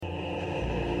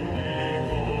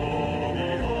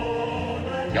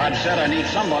God said, I need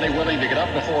somebody willing to get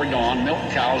up before dawn, milk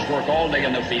cows, work all day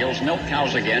in the fields, milk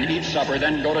cows again, eat supper,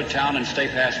 then go to town and stay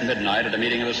past midnight at a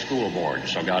meeting of the school board.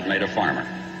 So God made a farmer.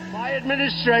 My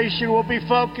administration will be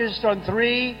focused on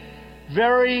three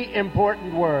very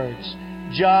important words: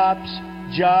 jobs,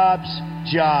 jobs,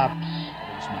 jobs. A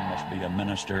policeman must be a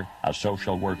minister, a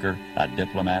social worker, a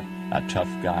diplomat, a tough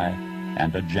guy,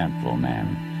 and a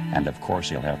gentleman. And of course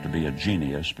he'll have to be a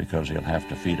genius because he'll have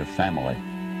to feed a family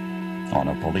on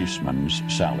a policeman's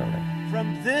salary.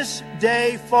 From this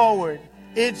day forward,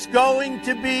 it's going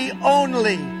to be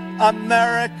only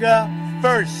America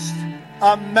first.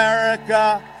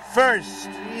 America first.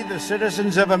 We, the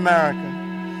citizens of America,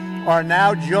 are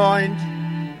now joined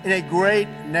in a great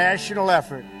national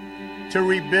effort to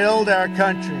rebuild our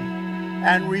country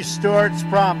and restore its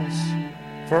promise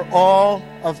for all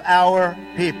of our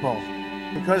people.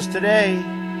 Because today,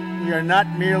 we are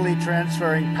not merely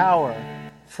transferring power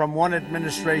from one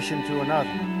administration to another,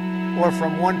 or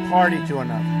from one party to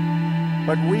another,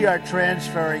 but we are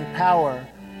transferring power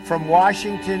from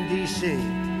Washington, D.C.,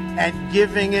 and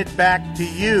giving it back to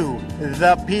you,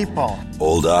 the people.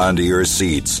 Hold on to your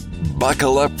seats.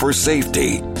 Buckle up for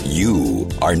safety. You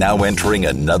are now entering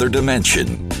another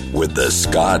dimension with the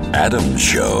Scott Adams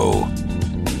Show.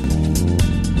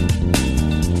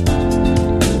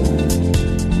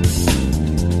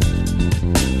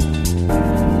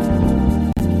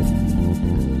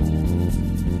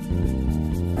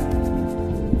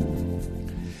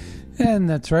 And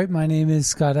that's right. My name is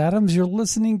Scott Adams. You're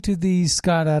listening to the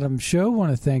Scott Adams Show. I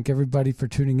want to thank everybody for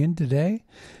tuning in today.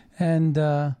 And,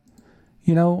 President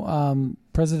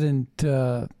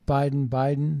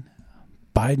Biden,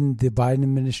 the Biden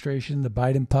administration, the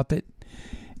Biden puppet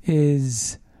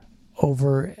is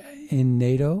over in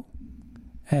NATO.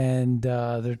 And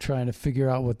they're trying to figure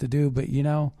out what to do. But,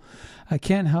 I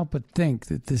can't help but think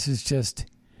that this is just,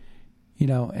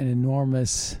 an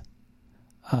enormous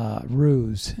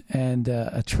ruse and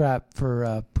a trap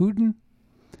for Putin.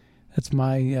 That's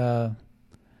my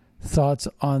thoughts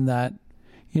on that.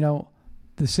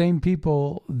 The same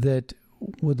people that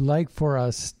would like for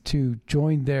us to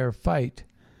join their fight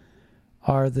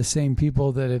are the same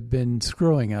people that have been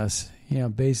screwing us,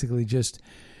 basically just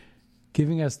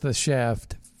giving us the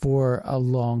shaft for a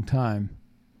long time.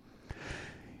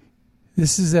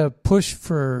 This is a push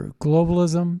for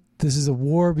globalism. This is a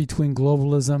war between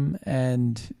globalism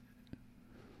and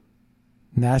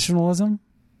nationalism.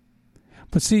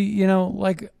 But see,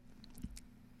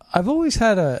 I've always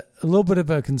had a little bit of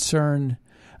a concern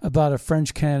about a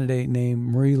French candidate named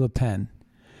Marie Le Pen.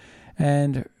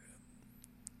 And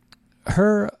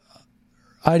her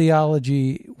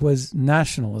ideology was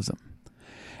nationalism.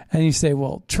 And you say,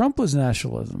 well, Trump was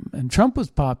nationalism, and Trump was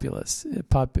populist.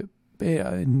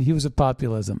 And he was a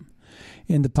populism,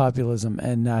 into populism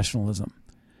and nationalism.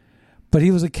 But he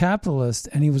was a capitalist,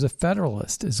 and he was a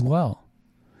federalist as well.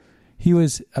 He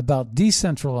was about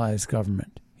decentralized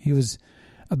government. He was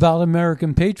about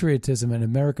American patriotism and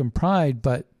American pride,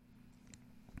 but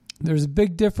there's a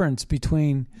big difference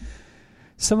between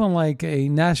someone like a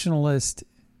nationalist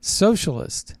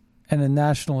socialist and a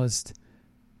nationalist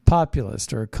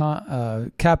populist or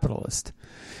capitalist.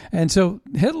 And so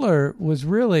Hitler was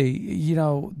really,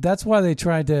 that's why they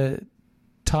tried to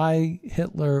tie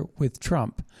Hitler with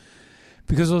Trump,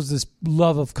 because it was this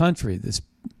love of country, this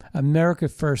America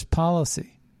First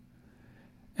policy.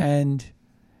 And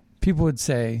people would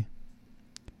say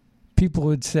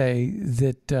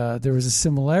that there was a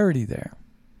similarity there.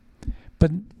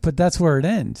 But that's where it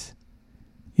ends.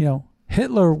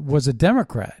 Hitler was a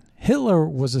Democrat. Hitler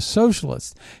was a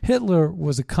socialist. Hitler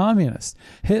was a communist.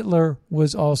 Hitler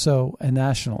was also a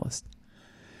nationalist.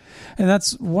 And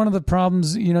that's one of the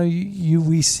problems,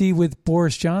 we see with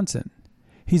Boris Johnson.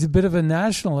 He's a bit of a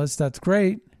nationalist. That's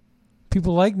great.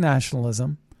 People like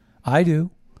nationalism. I do.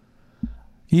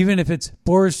 Even if it's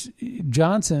Boris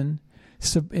Johnson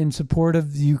in support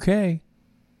of the UK,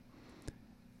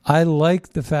 I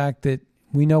like the fact that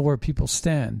we know where people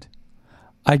stand.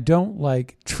 I don't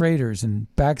like traitors and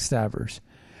backstabbers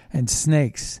and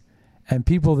snakes and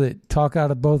people that talk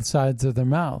out of both sides of their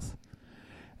mouth.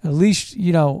 At least,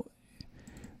 when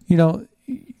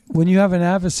you have an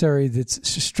adversary that's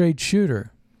a straight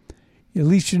shooter, at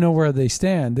least you know where they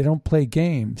stand. They don't play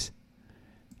games.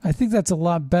 I think that's a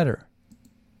lot better.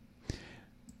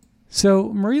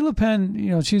 So Marie Le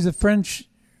Pen, she's a French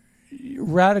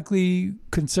radically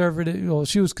conservative. Well,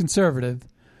 she was conservative,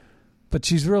 but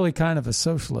she's really kind of a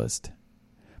socialist.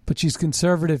 But she's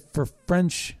conservative for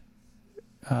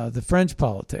the French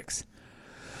politics.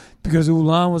 Because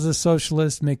Hollande was a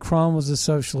socialist, Macron was a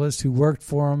socialist who worked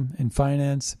for him in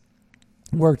finance,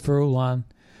 worked for Hollande.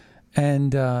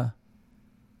 And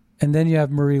then you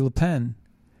have Marie Le Pen,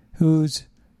 who's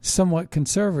somewhat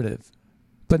conservative,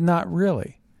 but not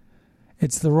really.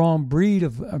 It's the wrong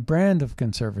brand of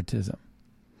conservatism.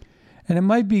 And it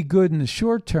might be good in the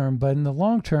short term, but in the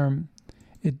long term,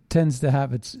 it tends to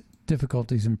have its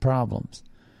difficulties and problems.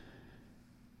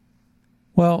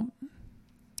 Well,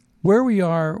 where we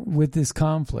are with this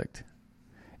conflict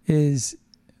is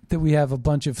that we have a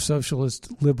bunch of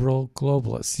socialist, liberal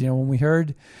globalists. You know, when we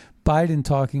heard Biden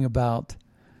talking about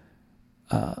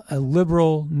a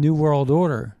liberal New World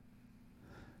Order,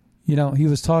 you know, he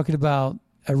was talking about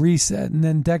a reset, and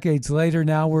then decades later,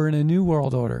 now we're in a New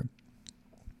World Order.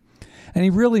 And he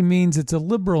really means it's a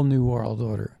liberal New World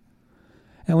Order.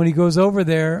 And when he goes over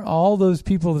there, all those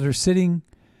people that are sitting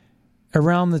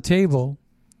around the table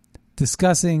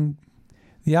discussing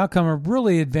the outcome are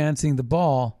really advancing the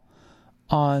ball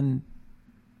on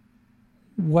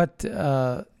what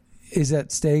is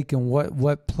at stake and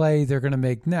what play they're going to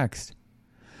make next.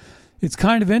 It's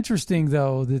kind of interesting,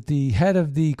 though, that the head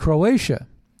of the Croatia,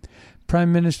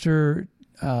 Prime Minister,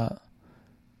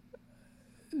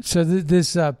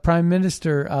 this Prime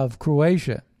Minister of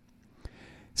Croatia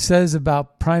says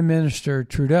about Prime Minister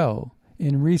Trudeau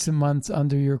in recent months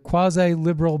under your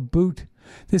quasi-liberal boot.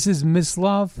 This is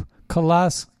Mislav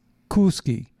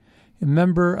Kalaskuski, a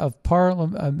member of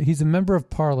parliament. He's a member of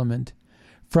parliament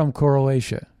from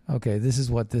Croatia. Okay, this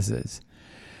is what this is.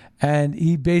 And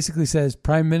he basically says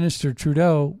Prime Minister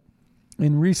Trudeau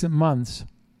in recent months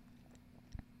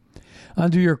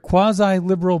under your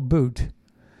quasi-liberal boot,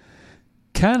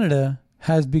 Canada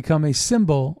has become a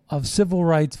symbol of civil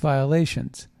rights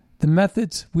violations. The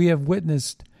methods we have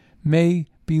witnessed may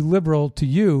be liberal to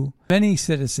you. Many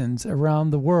citizens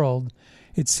around the world,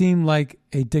 it seemed like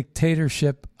a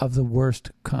dictatorship of the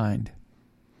worst kind.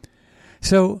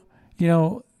 So, you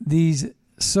know, these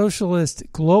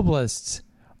socialist globalists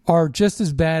are just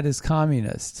as bad as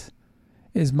communists,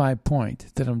 is my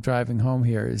point that I'm driving home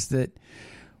here, is that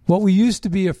what we used to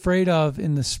be afraid of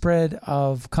in the spread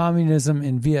of communism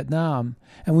in Vietnam,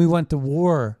 and we went to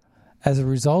war as a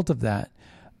result of that,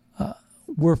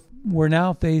 we're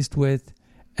now faced with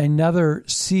another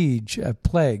siege, a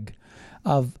plague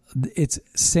of its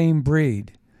same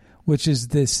breed, which is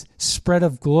this spread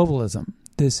of globalism,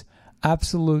 this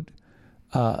absolute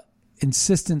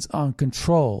insistence on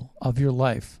control of your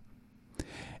life.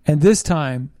 And this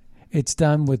time, it's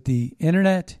done with the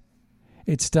internet.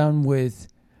 It's done with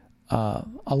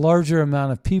a larger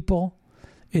amount of people.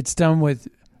 It's done with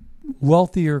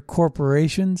wealthier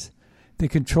corporations that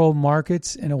control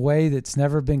markets in a way that's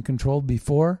never been controlled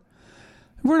before.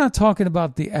 We're not talking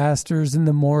about the Astors and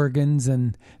the Morgans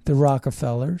and the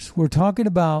Rockefellers. We're talking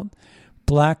about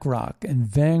BlackRock and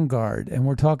Vanguard, and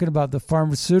we're talking about the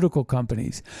pharmaceutical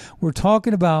companies. We're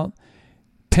talking about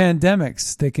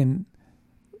pandemics that can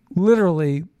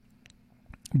literally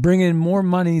bring in more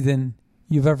money than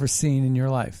you've ever seen in your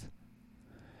life.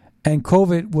 And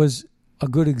COVID was a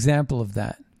good example of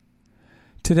that.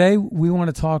 Today, we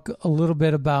want to talk a little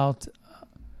bit about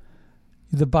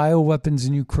the bioweapons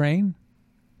in Ukraine,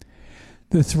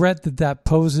 the threat that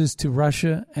poses to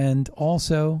Russia, and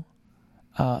also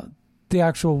the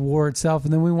actual war itself.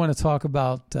 And then we want to talk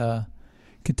about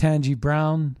Ketanji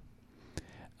Brown.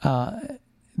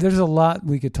 There's a lot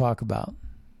we could talk about.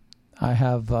 I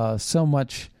have so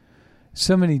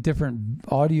many different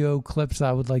audio clips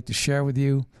I would like to share with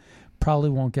you. Probably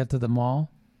won't get to them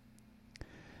all.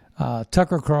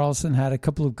 Tucker Carlson had a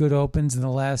couple of good opens in the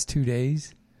last 2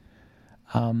 days.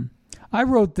 I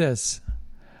wrote this.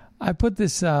 I put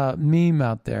this meme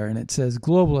out there, and it says,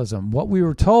 globalism, what we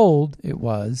were told it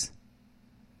was,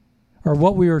 or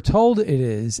what we were told it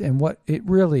is, and what it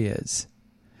really is.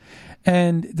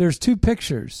 And there's two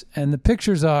pictures, and the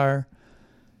pictures are,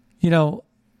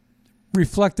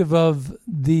 reflective of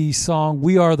the song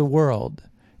We Are the World,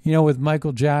 with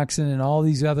Michael Jackson and all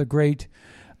these other great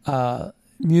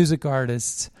music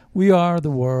artists. We are the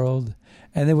world.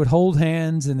 And they would hold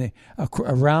hands and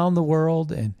around the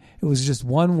world, and it was just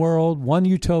one world, one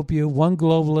utopia, one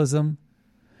globalism.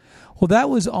 Well, that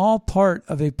was all part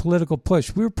of a political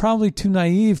push. We were probably too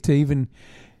naive to even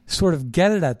sort of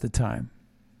get it at the time.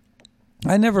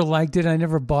 I never liked it. I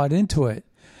never bought into it.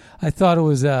 I thought it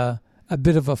was a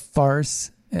bit of a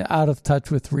farce, out of touch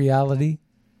with reality.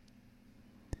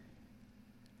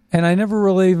 And I never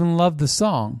really even loved the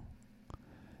song.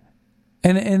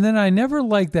 And then I never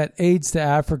liked that AIDS to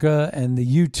Africa and the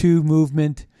U2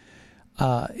 movement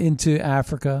into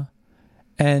Africa,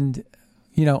 and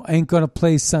ain't gonna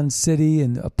play Sun City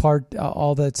and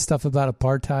all that stuff about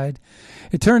apartheid.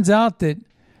 It turns out that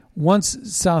once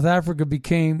South Africa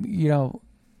became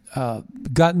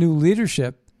got new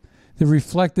leadership that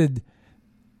reflected,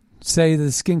 say,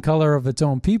 the skin color of its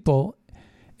own people,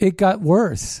 it got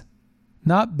worse,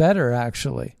 not better,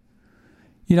 actually.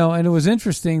 And it was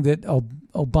interesting that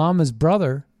Obama's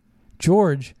brother,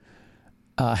 George,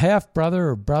 half-brother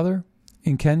or brother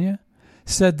in Kenya,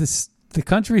 said the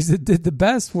countries that did the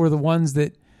best were the ones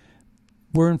that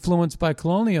were influenced by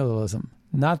colonialism,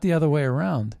 not the other way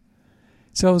around.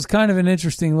 So it was kind of an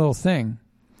interesting little thing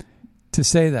to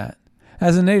say that.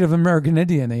 As a Native American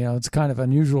Indian, it's kind of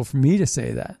unusual for me to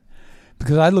say that,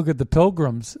 because I look at the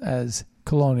Pilgrims as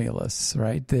colonialists,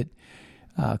 right? That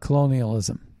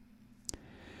colonialism.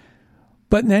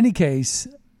 But in any case,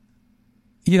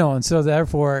 and so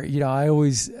therefore, I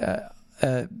always,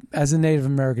 as a Native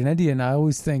American Indian, I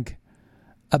always think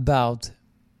about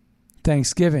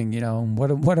Thanksgiving,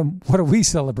 what are we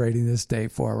celebrating this day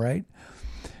for, right?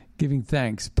 Giving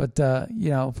thanks. But,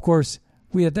 of course,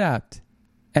 we adapt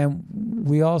and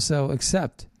we also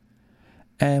accept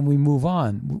and we move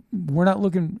on. We're not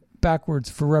looking backwards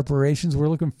for reparations. We're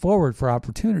looking forward for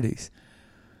opportunities.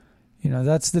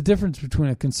 That's the difference between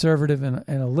a conservative and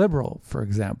a liberal, for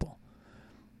example.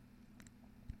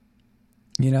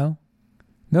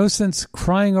 No sense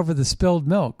crying over the spilled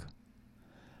milk.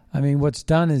 I mean, what's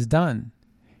done is done.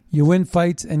 You win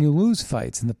fights and you lose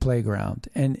fights in the playground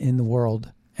and in the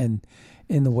world and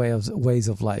in the ways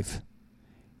of life.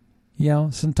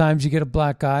 Sometimes you get a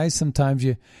black eye. Sometimes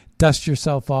you dust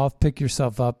yourself off, pick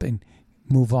yourself up, and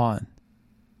move on.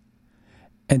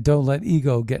 And don't let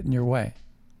ego get in your way.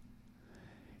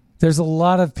 There's a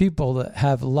lot of people that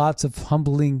have lots of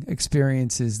humbling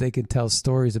experiences they can tell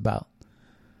stories about.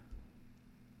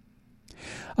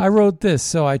 I wrote this,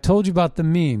 so I told you about the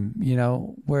meme,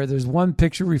 where there's one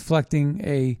picture reflecting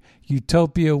a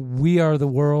utopia, we are the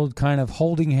world, kind of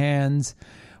holding hands,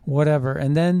 whatever.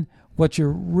 And then what it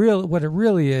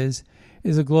really is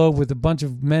a globe with a bunch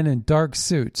of men in dark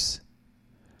suits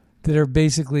that are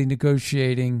basically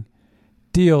negotiating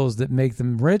deals that make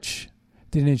them rich,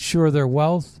 that ensure their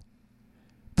wealth,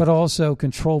 but also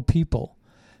control people.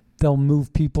 They'll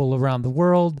move people around the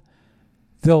world.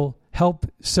 They'll help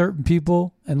certain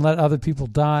people and let other people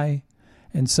die,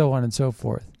 and so on and so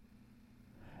forth.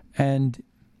 And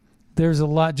there's a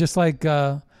lot, just like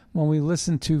when we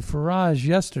listened to Farage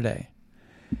yesterday,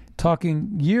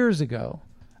 talking years ago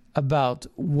about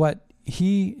what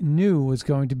he knew was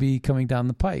going to be coming down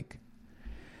the pike.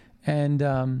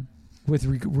 And with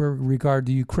regard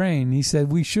to Ukraine, he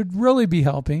said we should really be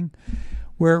helping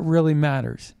where it really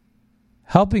matters,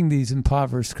 helping these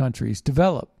impoverished countries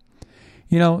develop.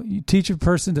 You teach a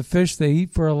person to fish, they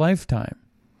eat for a lifetime.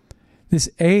 This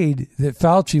aid that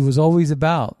Fauci was always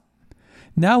about.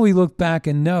 Now we look back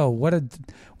and know what a,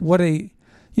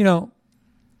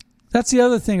 that's the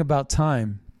other thing about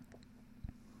time.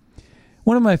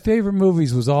 One of my favorite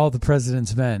movies was All the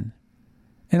President's Men.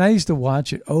 And I used to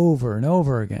watch it over and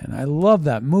over again. I love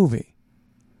that movie.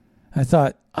 I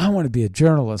thought, I want to be a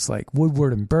journalist like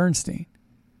Woodward and Bernstein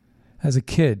as a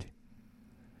kid.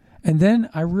 And then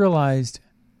I realized,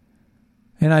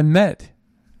 and I met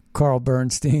Carl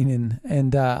Bernstein,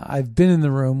 and I've been in the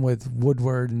room with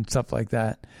Woodward and stuff like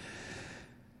that.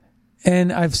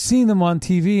 And I've seen them on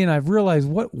TV, and I've realized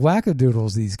what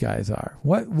wackadoodles these guys are.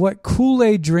 What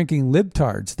Kool-Aid drinking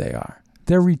libtards they are.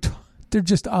 They're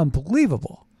just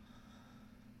unbelievable.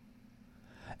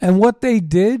 And what they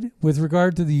did with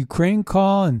regard to the Ukraine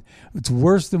call, and it's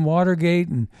worse than Watergate,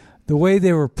 and the way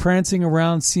they were prancing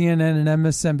around CNN and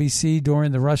MSNBC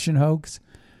during the Russian hoax.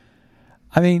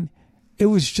 I mean, it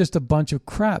was just a bunch of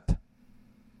crap.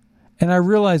 And I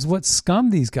realized what scum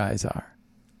these guys are.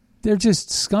 They're just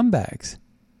scumbags.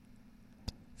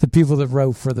 The people that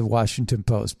wrote for the Washington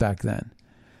Post back then.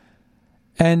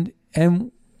 And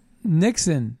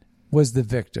Nixon was the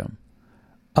victim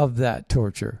of that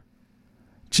torture.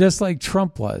 Just like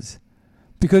Trump was.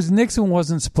 Because Nixon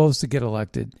wasn't supposed to get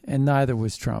elected, and neither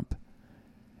was Trump.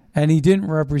 And he didn't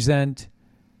represent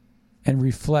and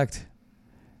reflect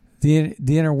the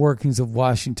inner workings of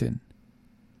Washington.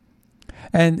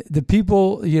 And the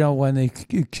people, when they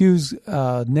accuse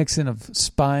Nixon of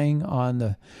spying on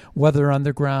the Weather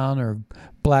Underground or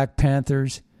Black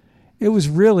Panthers, it was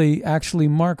really actually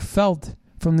Mark Felt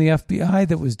from the FBI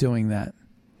that was doing that.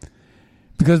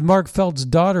 Because Mark Felt's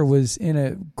daughter was in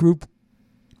a group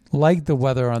like the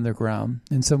Weather Underground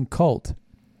in some cult.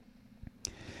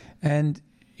 And,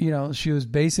 she was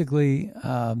basically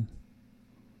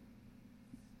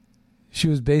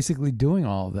doing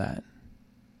all of that.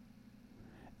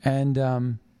 And I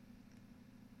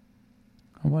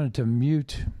wanted to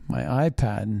mute my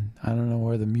iPad, and I don't know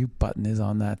where the mute button is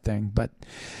on that thing. But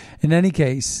in any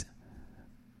case,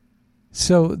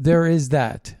 So there is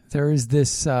that. There is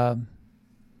this, and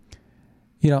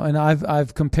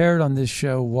I've compared on this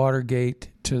show Watergate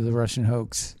to the Russian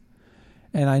hoax.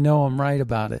 And I know I'm right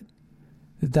about it.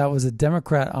 That was a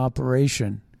Democrat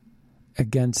operation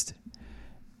against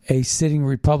a sitting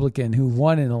Republican who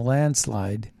won in a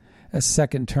landslide a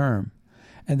second term.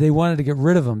 And they wanted to get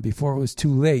rid of him before it was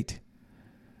too late.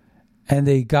 And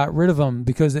they got rid of him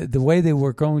because the way they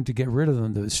were going to get rid of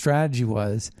him, the strategy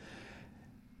was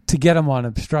to get him on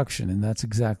obstruction. And that's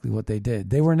exactly what they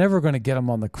did. They were never going to get him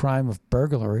on the crime of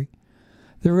burglary.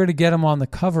 They were going to get him on the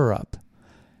cover-up.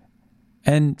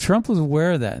 And Trump was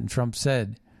aware of that. And Trump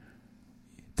said,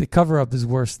 the cover-up is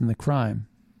worse than the crime.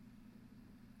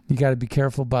 You got to be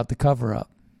careful about the cover-up.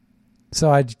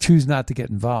 So I choose not to get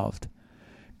involved.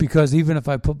 Because even if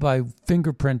I put my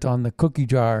fingerprint on the cookie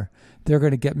jar, they're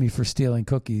going to get me for stealing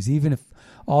cookies. Even if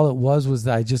all it was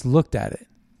that I just looked at it.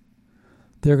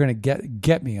 They're going to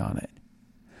get me on it.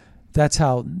 That's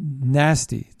how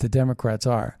nasty the Democrats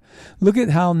are. Look at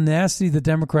how nasty the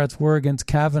Democrats were against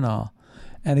Kavanaugh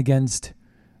and against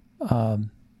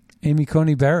Amy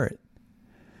Coney Barrett.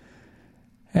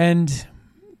 And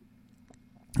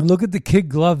look at the kid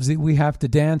gloves that we have to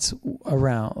dance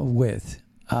around with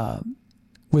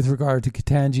regard to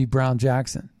Ketanji Brown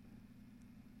Jackson.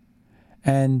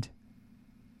 And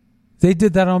they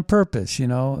did that on purpose,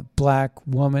 black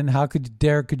woman. How could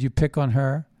you pick on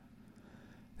her?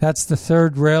 That's the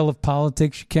third rail of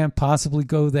politics. You can't possibly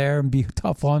go there and be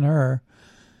tough on her.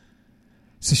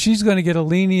 So she's going to get a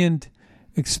lenient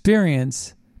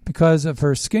experience because of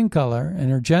her skin color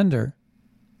and her gender.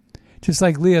 Just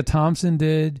like Leah Thompson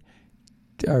did,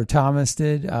 or Thomas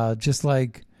did, just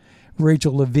like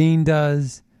Rachel Levine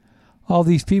does. All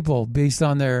these people based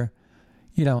on their,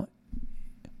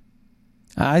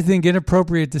 I think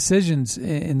inappropriate decisions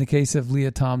in the case of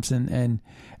Leah Thompson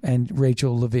and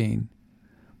Rachel Levine.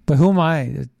 But who am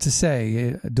I to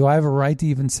say? Do I have a right to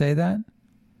even say that?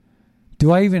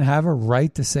 Do I even have a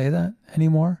right to say that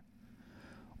anymore?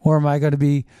 Or am I going to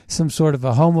be some sort of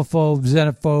a homophobe,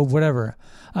 xenophobe, whatever?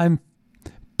 I'm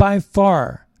by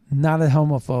far not a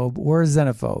homophobe or a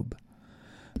xenophobe.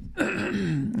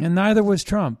 And neither was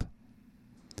Trump.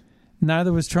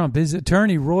 His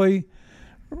attorney, Roy,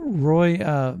 his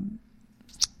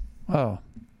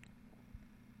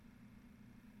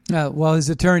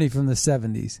attorney from the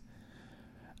 70s,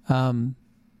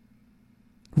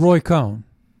 Roy Cohn.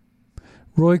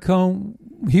 Roy Cohn,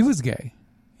 he was gay.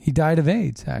 He died of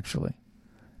AIDS, actually.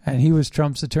 And he was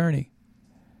Trump's attorney.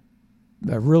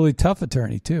 A really tough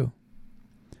attorney, too.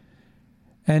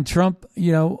 And Trump,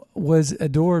 was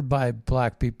adored by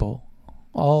black people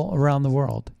all around the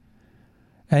world.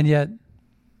 And yet,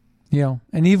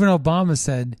 and even Obama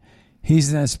said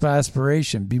he's an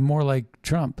aspiration, be more like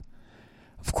Trump.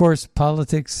 Of course,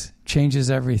 politics changes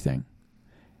everything.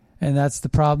 And that's the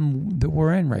problem that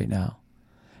we're in right now,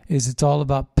 is it's all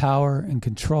about power and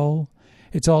control.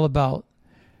 It's all about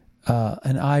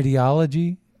an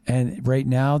ideology. And right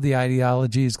now, the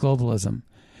ideology is globalism.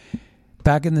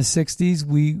 Back in the 60s,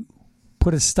 we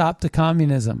put a stop to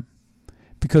communism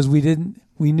because we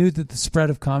knew that the spread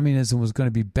of communism was going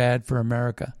to be bad for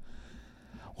America.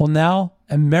 Well, now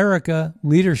America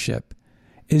leadership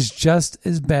is just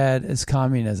as bad as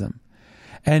communism.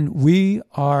 And we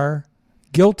are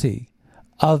guilty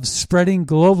of spreading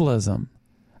globalism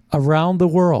around the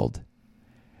world.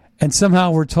 And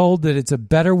somehow we're told that it's a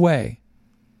better way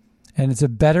and it's a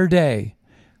better day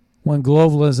when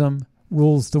globalism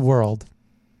rules the world.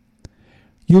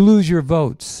 You lose your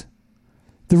votes.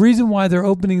 The reason why they're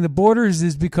opening the borders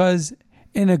is because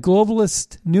in a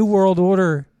globalist New World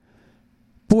Order,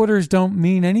 borders don't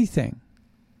mean anything.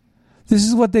 This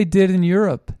is what they did in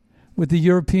Europe with the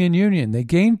European Union. They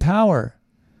gained power,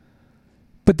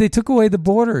 but they took away the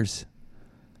borders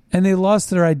and they lost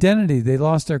their identity. They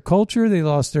lost their culture. They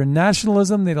lost their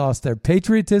nationalism. They lost their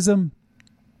patriotism.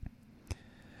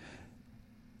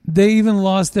 They even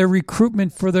lost their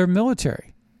recruitment for their military.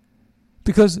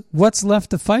 Because what's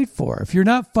left to fight for? If you're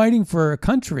not fighting for a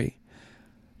country,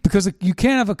 because you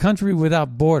can't have a country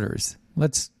without borders.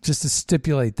 Let's just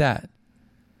stipulate that.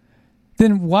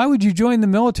 Then why would you join the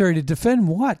military to defend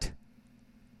what?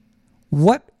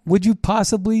 What would you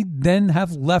possibly then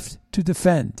have left to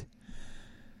defend?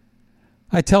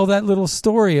 I tell that little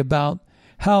story about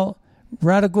how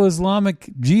radical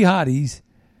Islamic jihadis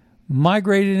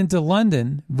migrated into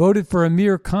London, voted for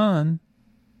Amir Khan.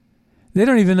 They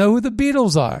don't even know who the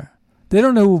Beatles are. They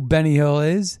don't know who Benny Hill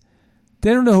is.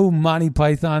 They don't know who Monty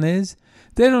Python is.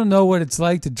 They don't know what it's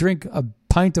like to drink a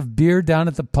pint of beer down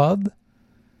at the pub.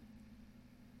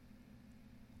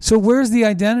 So where's the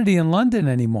identity in London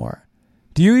anymore?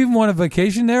 Do Do you even want a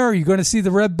vacation there? Are you going to see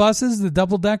the red buses, the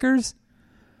double deckers?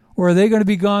 Or are they going to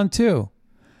be gone too?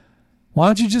 Why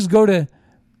don't you just go to,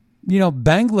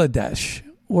 Bangladesh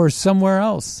or somewhere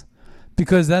else?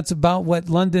 Because that's about what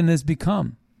London has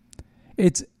become.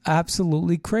 It's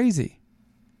absolutely crazy.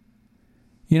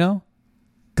 Go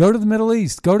to the Middle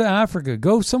East, go to Africa,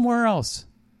 go somewhere else.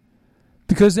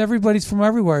 Because everybody's from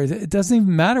everywhere. It doesn't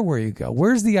even matter where you go.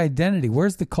 Where's the identity?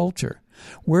 Where's the culture?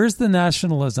 Where's the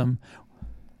nationalism?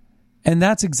 And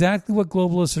that's exactly what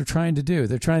globalists are trying to do.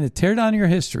 They're trying to tear down your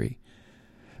history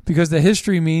because the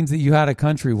history means that you had a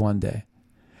country one day.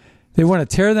 They want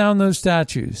to tear down those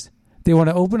statues. They want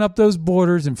to open up those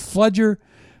borders and flood your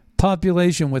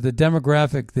population with a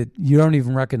demographic that you don't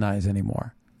even recognize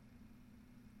anymore.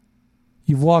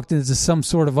 You've walked into some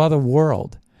sort of other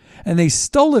world, and they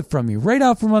stole it from you right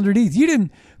out from underneath. You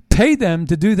didn't pay them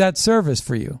to do that service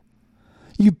for you.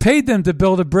 You paid them to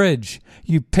build a bridge.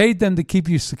 You paid them to keep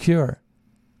you secure.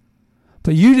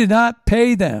 But you did not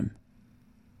pay them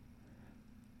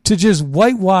to just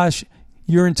whitewash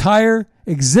your entire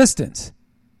existence.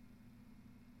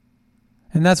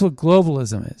 And that's what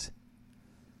globalism is.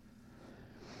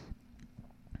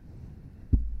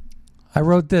 I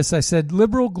wrote this. I said,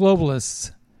 liberal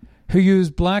globalists who use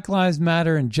Black Lives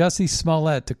Matter and Jussie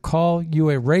Smollett to call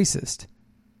you a racist.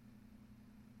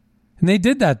 And they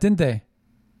did that, didn't they?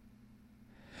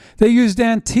 They used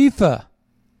Antifa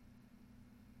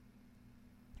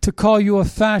to call you a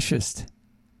fascist.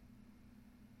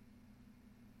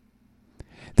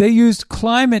 They used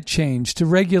climate change to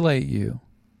regulate you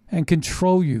and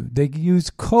control you. They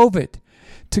used COVID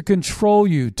to control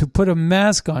you, to put a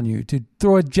mask on you, to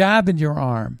throw a jab in your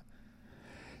arm,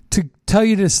 to tell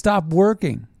you to stop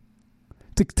working,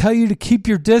 to tell you to keep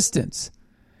your distance,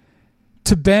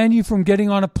 to ban you from getting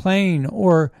on a plane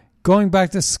or going back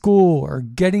to school or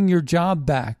getting your job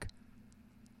back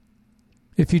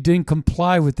if you didn't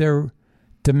comply with their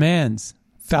demands,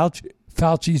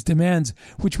 Fauci's demands,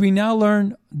 which we now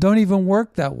learn don't even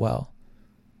work that well.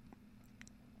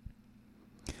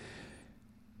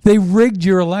 They rigged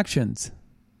your elections.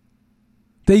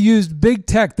 They used big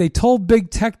tech. They told big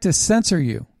tech to censor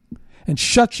you and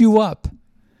shut you up.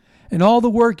 And all the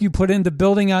work you put into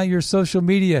building out your social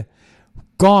media,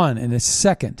 gone in a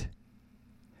second.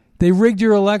 They rigged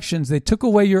your elections. They took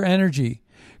away your energy,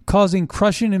 causing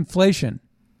crushing inflation.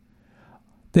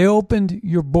 They opened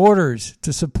your borders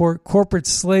to support corporate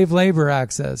slave labor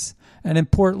access and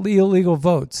import illegal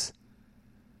votes.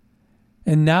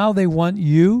 And now they want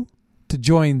you to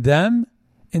join them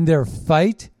in their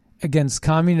fight against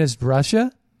communist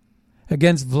Russia,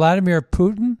 against Vladimir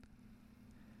Putin.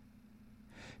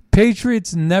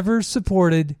 Patriots never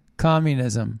supported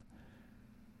communism,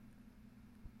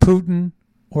 Putin,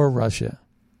 or Russia.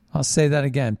 I'll say that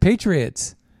again.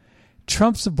 Patriots,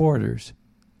 Trump supporters,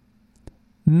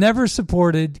 never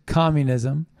supported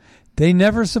communism. They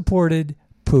never supported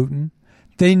Putin.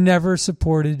 They never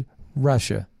supported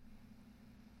Russia.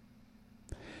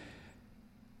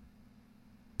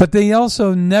 But they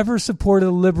also never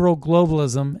supported liberal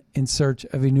globalism in search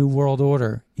of a new world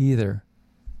order either.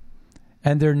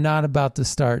 And they're not about to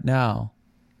start now.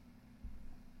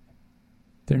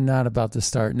 They're not about to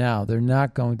start now. They're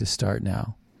not going to start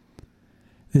now.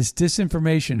 This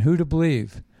disinformation, who to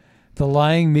believe? The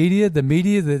lying media, the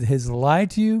media that has lied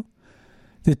to you,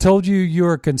 that told you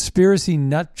you're a conspiracy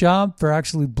nut job for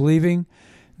actually believing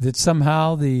that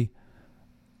somehow the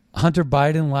Hunter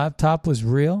Biden laptop was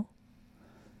real.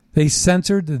 They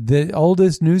censored the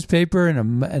oldest newspaper in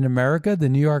America, the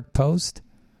New York Post.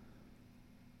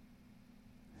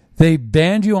 They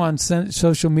banned you on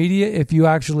social media if you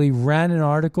actually ran an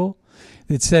article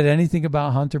that said anything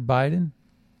about Hunter Biden,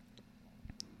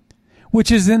 which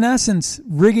is in essence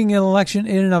rigging an election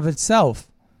in and of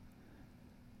itself.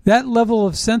 That level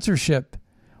of censorship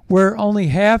where only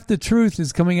half the truth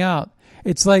is coming out.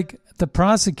 It's like the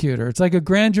prosecutor. It's like a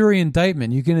grand jury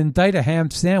indictment. You can indict a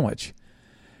ham sandwich.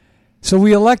 So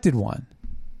we elected one.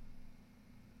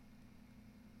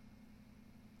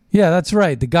 Yeah, that's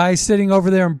right. The guy sitting over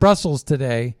there in Brussels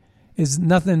today is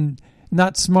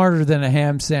not smarter than a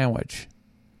ham sandwich.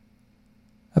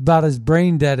 About as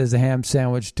brain dead as a ham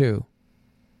sandwich, too.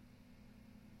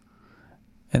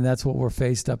 And that's what we're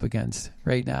faced up against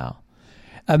right now.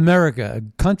 America,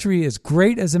 a country as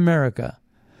great as America,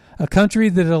 a country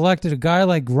that elected a guy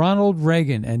like Ronald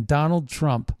Reagan and Donald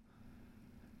Trump,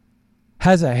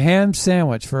 has a ham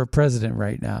sandwich for a president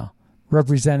right now,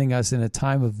 representing us in a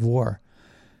time of war.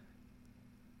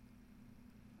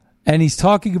 And he's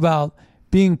talking about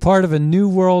being part of a new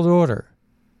world order,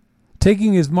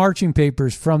 taking his marching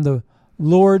papers from the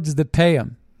lords that pay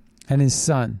him and his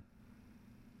son.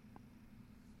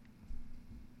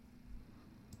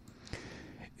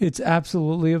 It's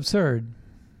absolutely absurd.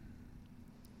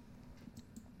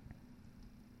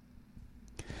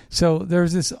 So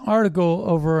there's this article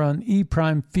over on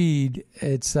ePrime Feed.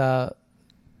 It's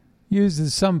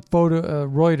uses some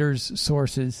Reuters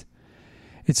sources.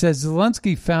 It says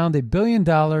Zelensky found $1 billion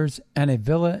and a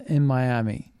villa in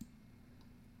Miami.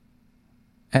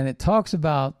 And it talks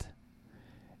about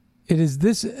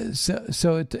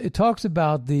it talks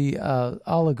about the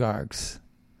oligarchs.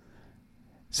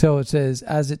 So it says,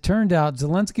 as it turned out,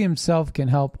 Zelensky himself can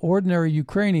help ordinary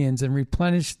Ukrainians and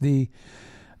replenish the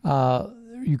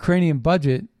Ukrainian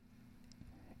budget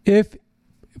if,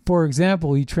 for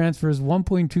example, he transfers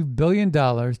 $1.2 billion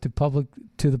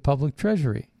to the public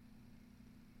treasury.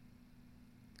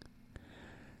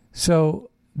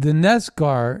 So the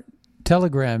Nesgar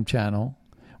Telegram channel,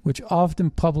 which often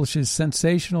publishes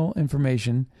sensational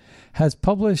information, has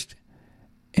published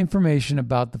information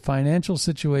about the financial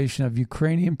situation of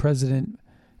Ukrainian President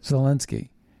Zelensky,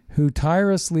 who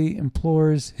tirelessly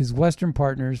implores his Western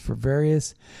partners for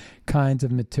various kinds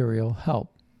of material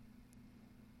help.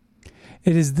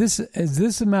 It is this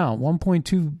amount,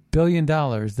 $1.2 billion,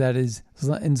 that is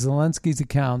in Zelensky's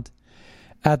account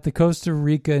at the Costa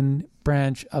Rican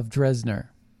branch of Dresdner.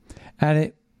 And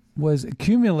it was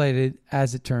accumulated,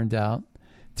 as it turned out,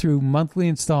 through monthly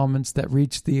installments that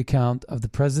reached the account of the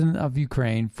President of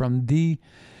Ukraine from the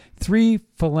three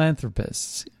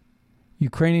philanthropists,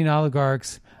 Ukrainian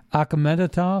oligarchs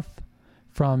Akhmedov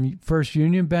from First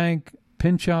Union Bank,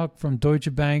 Pinchuk from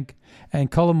Deutsche Bank,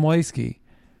 and Kolomoisky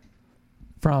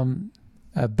from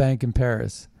a bank in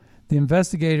Paris. The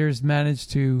investigators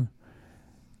managed to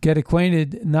get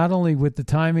acquainted not only with the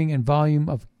timing and volume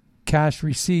of cash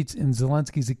receipts in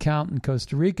Zelensky's account in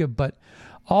Costa Rica, but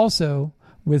also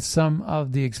with some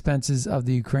of the expenses of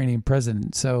the Ukrainian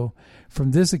president. So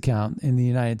from this account in the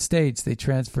United States, they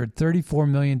transferred $34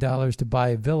 million to buy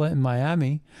a villa in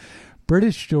Miami.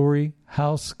 British jewelry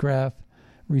house Graf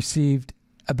received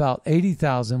about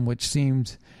 $80,000, which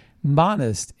seems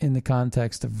modest in the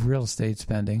context of real estate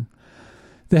spending.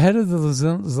 The head of the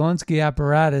Zelensky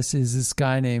apparatus is this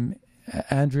guy named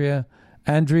Andriy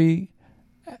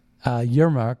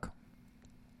Yermak.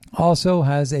 Also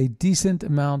has a decent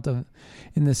amount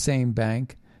in the same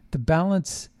bank. The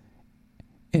balance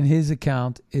in his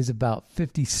account is about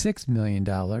 $56 million.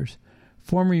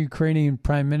 Former Ukrainian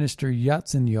Prime Minister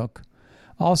Yatsenyuk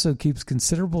also keeps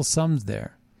considerable sums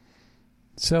there.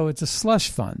 So it's a slush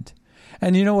fund.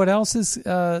 And you know what else is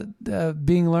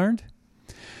being learned?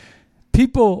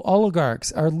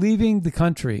 Oligarchs are leaving the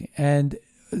country, and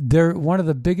one of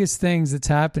the biggest things that's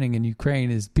happening in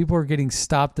Ukraine is people are getting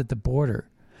stopped at the border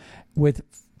with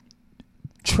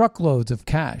truckloads of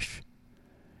cash.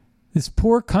 This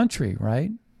poor country,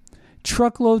 right?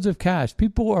 Truckloads of cash.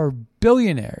 People are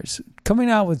billionaires coming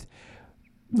out with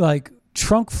like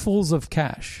trunkfuls of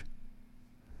cash.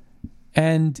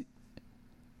 And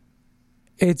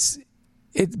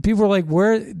people are like,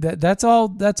 that's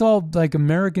all like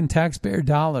American taxpayer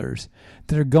dollars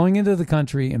that are going into the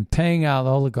country and paying out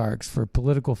oligarchs for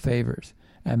political favors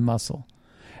and muscle.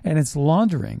 And it's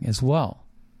laundering as well.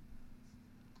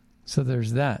 So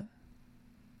there's that.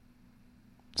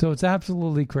 So it's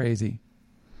absolutely crazy.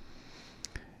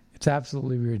 It's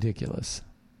absolutely ridiculous.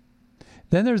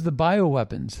 Then there's the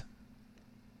bioweapons.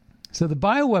 So the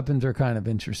bioweapons are kind of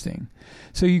interesting.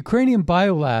 So Ukrainian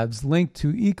biolabs linked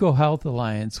to EcoHealth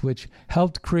Alliance, which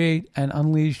helped create and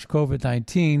unleash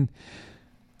COVID-19.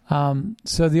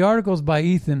 So the articles by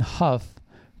Ethan Huff,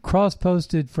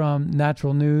 cross-posted from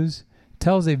Natural News,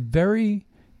 tells a very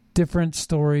different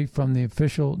story from the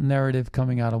official narrative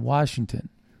coming out of Washington.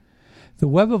 The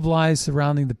web of lies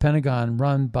surrounding the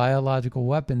Pentagon-run biological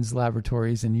weapons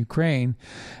laboratories in Ukraine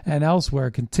and elsewhere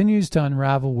continues to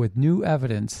unravel with new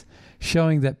evidence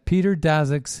showing that Peter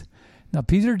Daszak's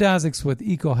with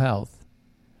EcoHealth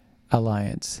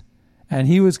Alliance, and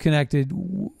he was connected.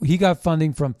 He got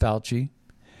funding from Fauci,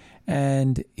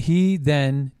 and he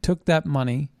then took that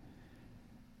money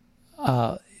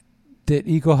that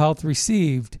EcoHealth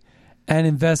received and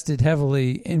invested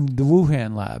heavily in the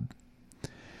Wuhan lab.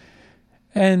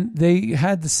 And they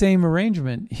had the same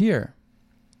arrangement here.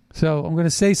 So I'm going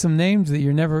to say some names that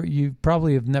you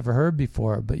probably have never heard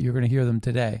before, but you're going to hear them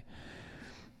today.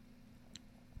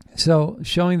 So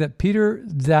showing that Peter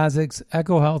Daszak's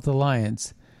EcoHealth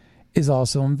Alliance is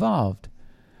also involved,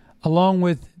 along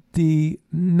with the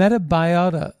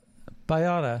MetaBiota.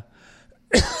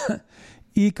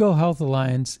 EcoHealth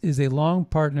Alliance is a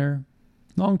longtime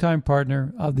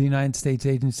partner of the United States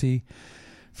Agency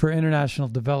for International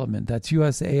Development. That's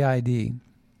USAID.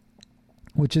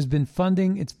 which has been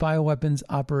funding its bioweapons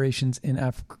operations in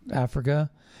Africa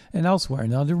and elsewhere.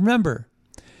 Now, to remember,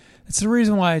 it's the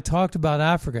reason why I talked about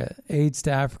Africa, AIDS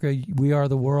to Africa, We Are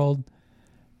the World,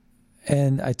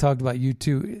 and I talked about you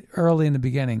too early in the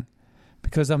beginning,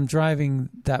 because I'm driving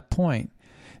that point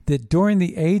that during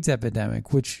the AIDS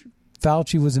epidemic, which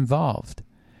Fauci was involved,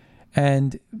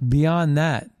 and beyond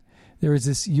that, there was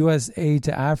this U.S. aid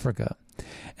to Africa.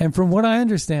 And from what I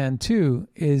understand, too,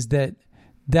 is that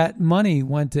money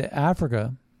went to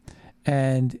Africa,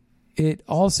 and it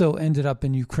also ended up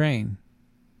in Ukraine.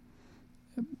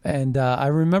 And I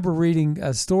remember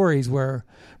reading stories where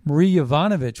Marie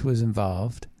Yovanovitch was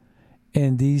involved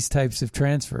in these types of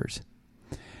transfers.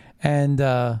 And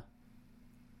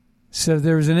so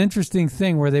there was an interesting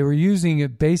thing where they were using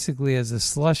it basically as a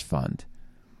slush fund.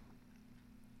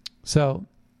 So,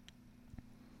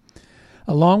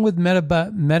 along with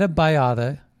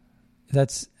Metabiota,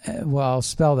 that's, well, I'll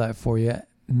spell that for you.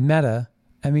 Meta,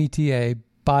 M-E-T-A,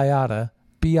 Biota,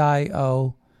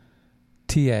 B-I-O-T-A,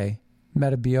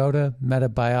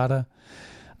 Metabiota.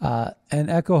 And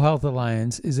EcoHealth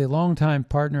Alliance is a longtime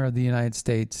partner of the United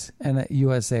States and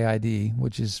USAID,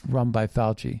 which is run by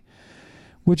Fauci,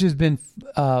 which has been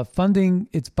funding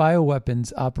its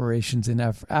bioweapons operations in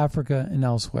Africa and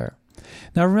elsewhere.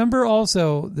 Now, remember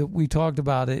also that we talked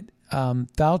about it.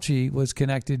 Fauci was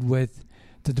connected with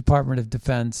the Department of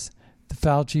Defense.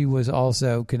 Fauci was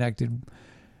also connected.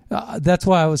 That's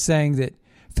why I was saying that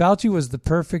Fauci was the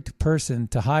perfect person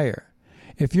to hire.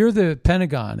 If you're the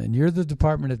Pentagon and you're the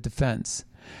Department of Defense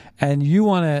and you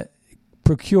want to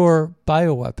procure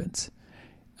bioweapons,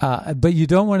 but you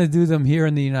don't want to do them here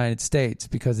in the United States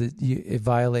because it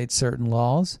violates certain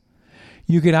laws,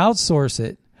 you could outsource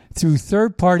it through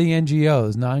third-party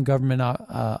NGOs, non-government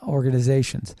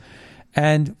organizations,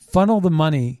 and funnel the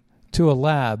money to a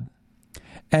lab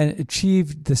and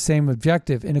achieve the same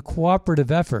objective in a cooperative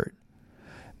effort.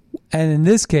 And in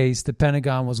this case, the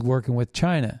Pentagon was working with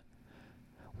China,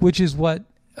 which is what,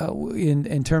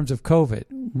 in terms of COVID,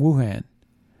 Wuhan.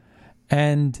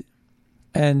 And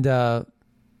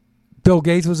Bill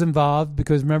Gates was involved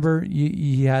because, remember,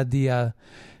 he had the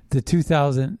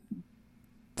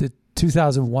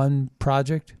 2001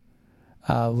 project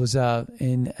was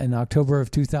in October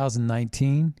of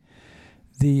 2019.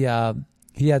 He held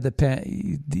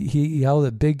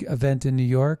a big event in New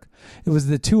York. It was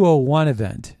the 201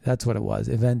 event. That's what it was,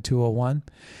 Event 201.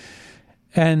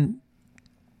 And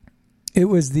it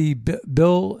was the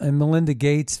Bill and Melinda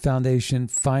Gates Foundation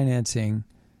financing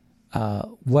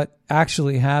what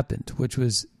actually happened, which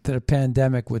was that a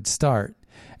pandemic would start.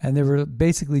 And they were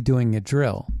basically doing a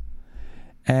drill.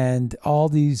 And all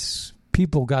these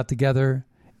people got together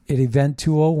at Event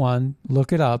 201.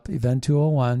 Look it up, Event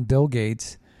 201, Bill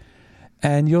Gates.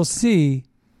 And you'll see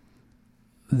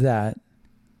that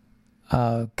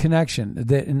connection,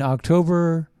 that in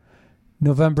October,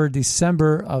 November,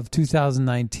 December of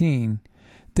 2019,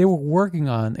 they were working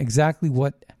on exactly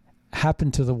what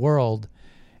happened to the world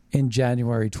in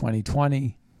January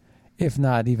 2020, if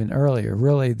not even earlier.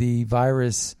 Really, the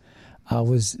virus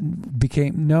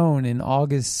became known in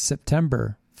August,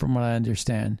 September, from what I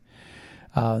understand,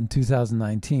 in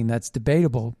 2019. That's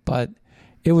debatable, but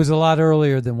it was a lot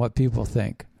earlier than what people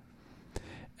think.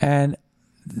 And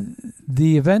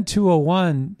the Event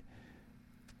 201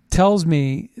 tells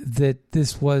me that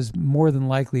this was more than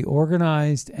likely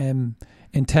organized and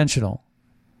intentional,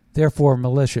 therefore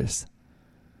malicious,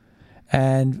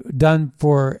 and done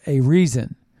for a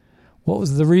reason. What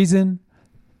was the reason?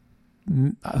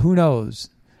 Who knows?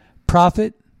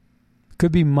 Profit.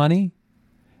 Could be money.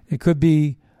 It could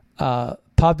be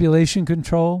population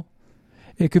control.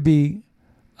 It could be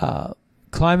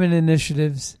climate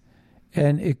initiatives.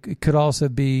 And it could also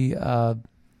be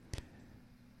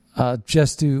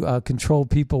just to control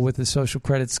people with the social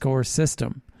credit score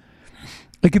system.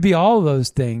 It could be all of those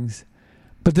things,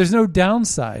 but there's no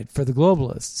downside for the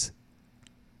globalists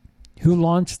who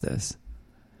launched this.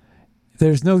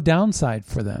 There's no downside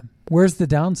for them. Where's the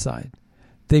downside?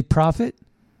 They profit.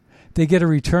 They get a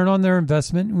return on their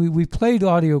investment. We played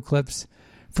audio clips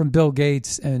from Bill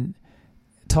Gates and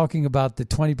talking about the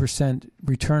 20%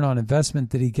 return on investment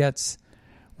that he gets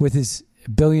with his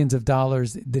billions of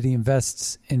dollars that he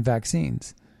invests in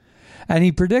vaccines. And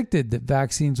he predicted that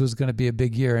vaccines was going to be a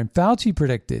big year. And Fauci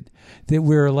predicted that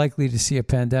we were likely to see a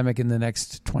pandemic in the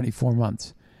next 24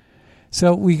 months.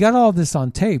 So we got all this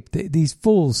on tape. These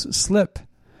fools slip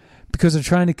because they're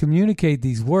trying to communicate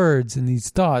these words and these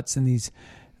thoughts and these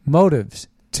motives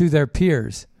to their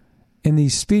peers in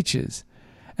these speeches.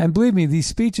 And believe me, these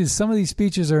speeches, some of these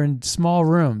speeches are in small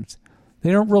rooms.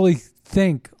 They don't really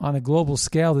think on a global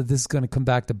scale that this is going to come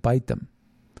back to bite them.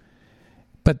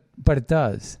 But it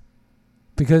does,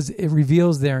 because it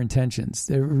reveals their intentions.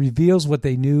 It reveals what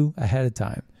they knew ahead of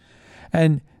time,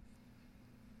 and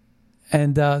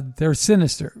they're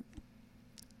sinister.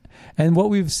 And what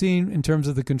we've seen in terms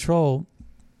of the control,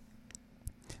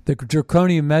 the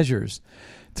draconian measures,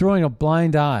 throwing a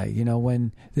blind eye,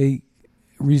 when they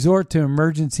resort to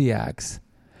emergency acts,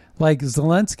 like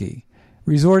Zelensky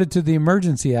resorted to the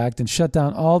Emergency Act and shut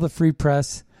down all the free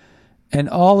press and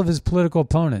all of his political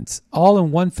opponents, all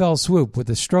in one fell swoop with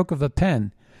the stroke of a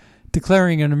pen,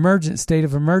 declaring an emergent state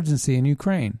of emergency in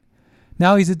Ukraine.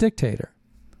 Now he's a dictator.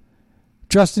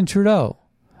 Justin Trudeau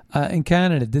in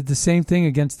Canada did the same thing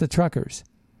against the truckers.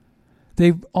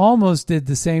 They almost did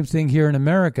the same thing here in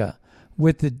America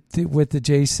with the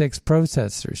J6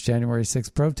 protesters, January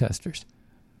 6th protesters.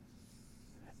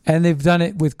 And they've done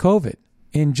it with COVID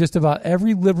in just about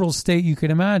every liberal state you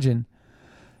can imagine.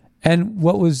 And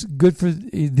what was good for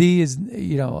thee is,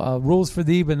 rules for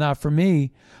thee but not for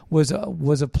me was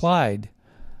applied,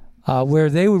 where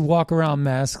they would walk around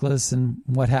maskless and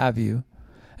what have you.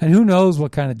 And who knows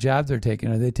what kind of jab they're taking?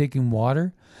 Are they taking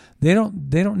water? They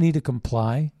don't need to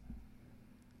comply.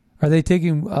 Are they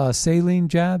taking a saline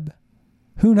jab?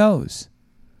 Who knows,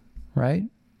 right?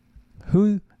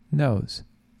 Who knows?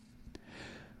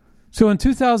 So in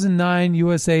 2009,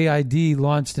 USAID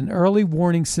launched an early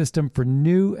warning system for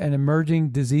new and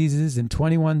emerging diseases in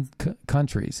 21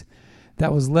 countries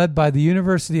that was led by the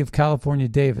University of California,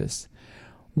 Davis.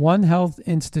 One Health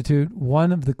Institute,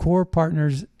 one of the core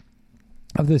partners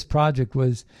of this project,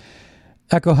 was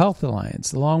EcoHealth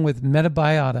Alliance, along with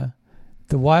Metabiota,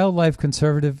 the Wildlife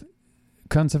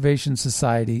Conservation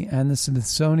Society, and the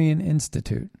Smithsonian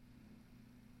Institute.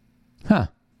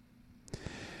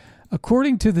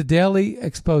 According to the Daily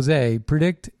Expose,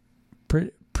 Predict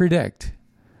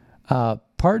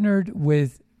partnered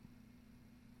with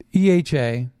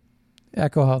EHA,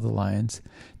 EcoHealth Alliance,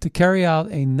 to carry out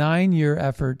a 9-year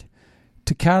effort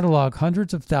to catalog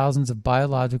hundreds of thousands of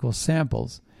biological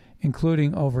samples,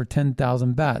 including over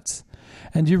 10,000 bats.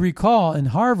 And you recall in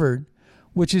Harvard,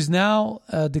 which is now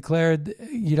declared,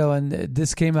 and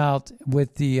this came out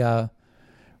with the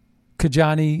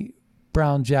Kajani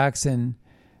Brown-Jackson.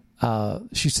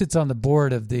 She sits on the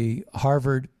board of the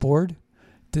Harvard board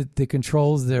that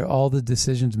controls all the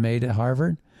decisions made at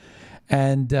Harvard.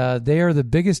 And they are the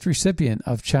biggest recipient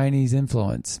of Chinese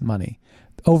influence money.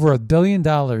 Over $1 billion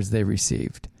they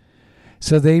received.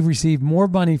 So they received more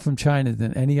money from China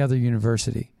than any other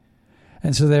university.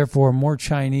 And so therefore more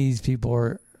Chinese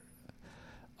people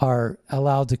are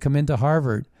allowed to come into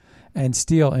Harvard and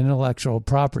steal intellectual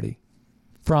property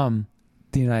from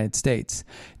the United States.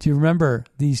 Do you remember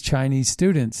these Chinese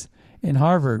students in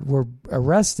Harvard were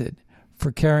arrested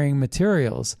for carrying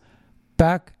materials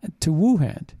back to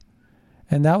Wuhan?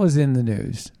 And that was in the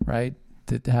news, right?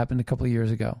 That happened a couple of years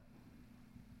ago.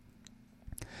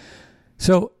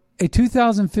 So a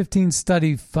 2015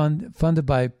 study funded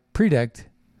by Predict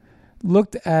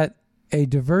looked at a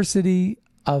diversity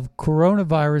of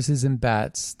coronaviruses in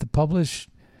bats. The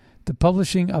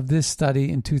publishing of this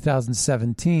study in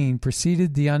 2017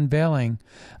 preceded the unveiling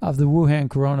of the Wuhan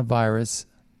coronavirus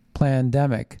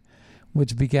pandemic,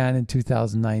 which began in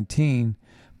 2019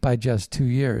 by just 2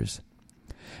 years.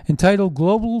 Entitled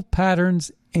Global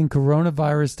Patterns in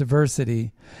Coronavirus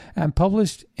Diversity and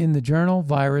published in the journal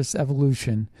Virus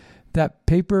Evolution, that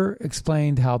paper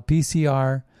explained how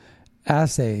PCR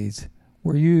assays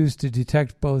were used to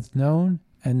detect both known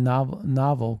and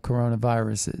novel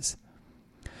coronaviruses.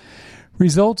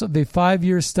 Results of a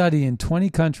 5-year study in 20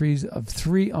 countries on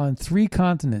 3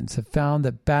 continents have found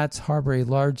that bats harbor a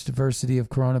large diversity of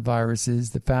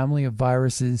coronaviruses, the family of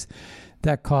viruses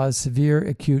that cause severe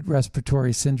acute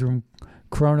respiratory syndrome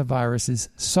coronaviruses,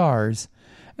 SARS,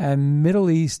 and Middle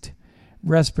East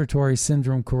respiratory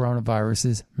syndrome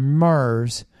coronaviruses,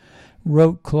 MERS,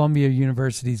 wrote Columbia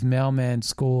University's Mailman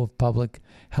School of Public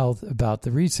Health about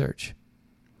the research.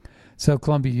 So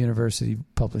Columbia University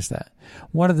published that.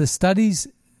 One of the study's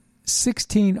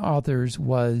 16 authors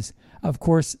was, of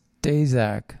course,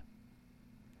 Daszak,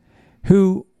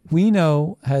 who we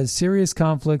know has serious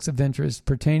conflicts of interest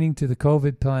pertaining to the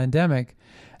COVID pandemic.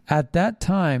 At that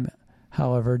time,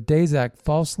 however, Daszak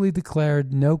falsely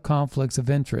declared no conflicts of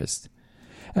interest.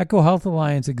 EcoHealth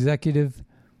Alliance Executive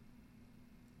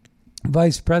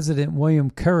Vice President William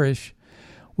Koresh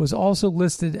was also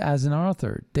listed as an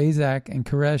author. Daszak and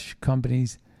Koresh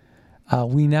Companies,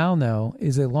 we now know,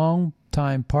 is a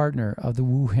long-time partner of the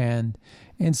Wuhan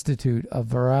Institute of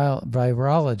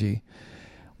Virology,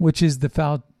 which is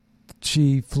where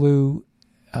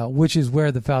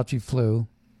the Fauci flu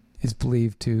is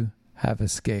believed to have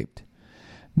escaped.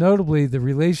 Notably, the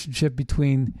relationship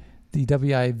between the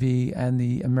WIV and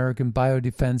the American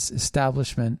biodefense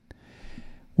establishment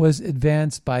was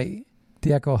advanced by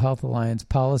the EcoHealth Alliance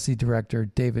Policy Director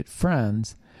David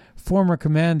Franz, former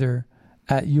commander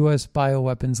at U.S.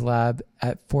 Bioweapons Lab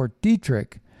at Fort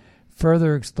Detrick,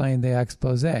 further explained the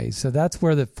expose. So that's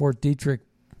where the Fort Detrick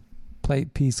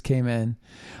piece came in.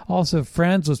 Also,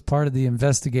 Franz was part of the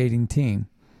investigating team,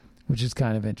 which is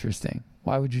kind of interesting.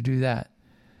 Why would you do that?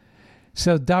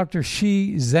 So Dr.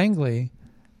 Shi Zhengli,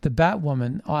 the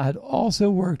Batwoman, had also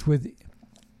worked with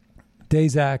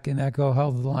DASAC and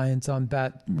EcoHealth Alliance on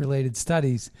bat-related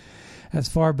studies. As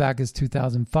far back as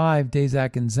 2005,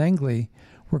 DASAC and Zhengli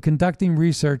were conducting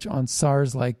research on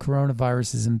SARS-like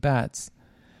coronaviruses in bats.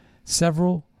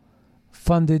 Several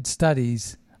funded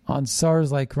studies on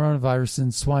SARS-like coronavirus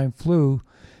and swine flu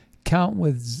count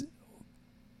with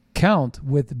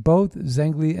both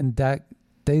Zhengli and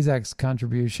DASAC's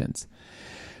contributions.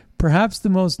 Perhaps the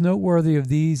most noteworthy of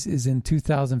these is in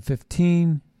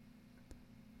 2015,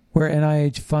 where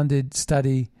NIH-funded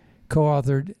study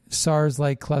co-authored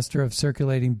SARS-like cluster of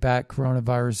circulating bat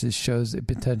coronaviruses shows a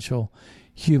potential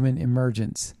human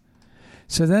emergence.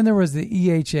 So then there was the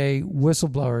EHA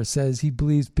whistleblower says he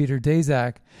believes Peter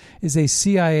Daszak is a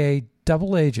CIA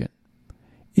double agent.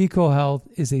 EcoHealth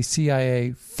is a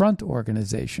CIA front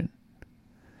organization.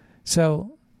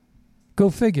 So go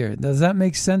figure. Does that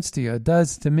make sense to you? It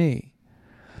does to me.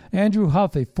 Andrew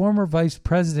Huff, a former vice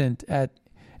president at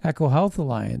EcoHealth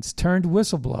Alliance turned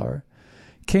whistleblower,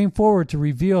 came forward to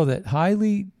reveal that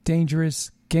highly dangerous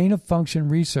gain-of-function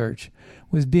research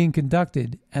was being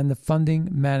conducted and the funding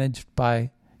managed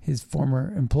by his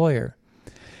former employer.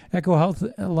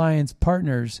 EcoHealth Alliance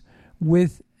partners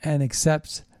with and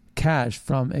accepts cash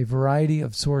from a variety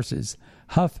of sources.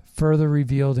 Huff further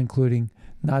revealed, including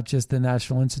not just the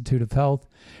National Institute of Health,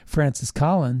 Francis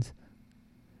Collins,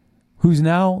 who's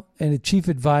now a chief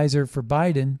advisor for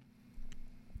Biden,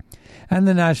 and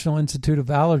the National Institute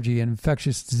of Allergy and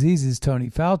Infectious Diseases, Tony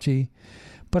Fauci,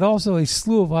 but also a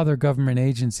slew of other government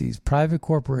agencies, private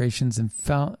corporations, and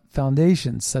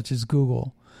foundations such as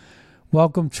Google,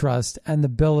 Wellcome Trust, and the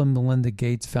Bill and Melinda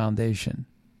Gates Foundation.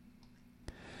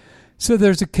 So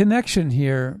there's a connection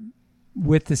here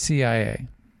with the CIA,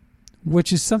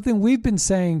 which is something we've been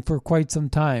saying for quite some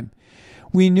time.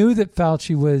 We knew that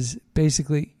Fauci was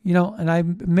basically, and I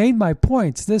made my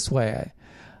points this way.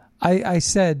 I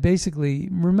said, basically,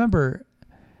 remember,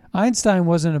 Einstein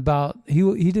wasn't about,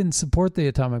 he didn't support the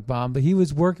atomic bomb, but he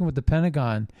was working with the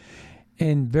Pentagon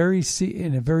in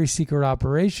a very secret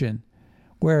operation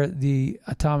where the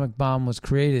atomic bomb was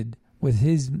created with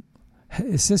his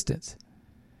assistance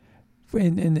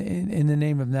in the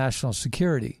name of national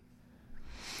security.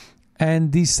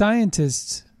 And these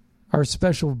scientists are a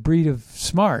special breed of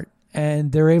smart,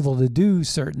 and they're able to do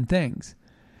certain things.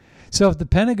 So if the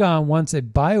Pentagon wants a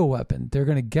bioweapon, they're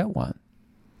going to get one.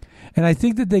 And I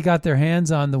think that they got their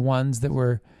hands on the ones that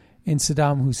were in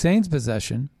Saddam Hussein's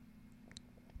possession.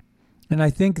 And I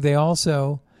think they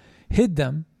also hid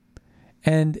them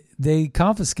and they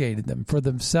confiscated them for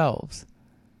themselves.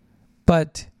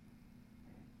 But,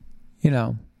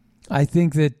 I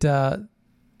think that a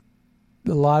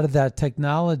lot of that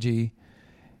technology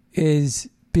is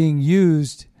being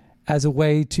used as a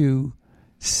way to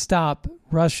stop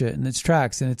Russia in its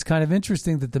tracks. And it's kind of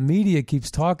interesting that the media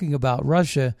keeps talking about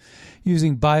Russia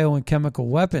using bio and chemical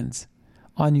weapons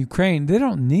on Ukraine. They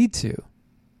don't need to.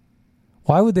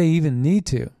 Why would they even need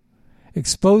to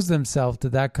expose themselves to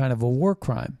that kind of a war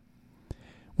crime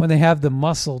when they have the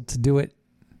muscle to do it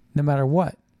no matter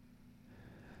what?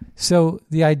 So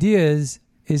the idea is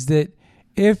that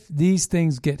if these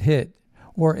things get hit,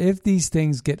 or if these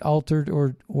things get altered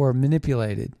or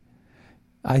manipulated,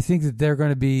 I think that they're going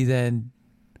to be then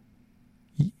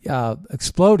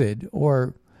exploded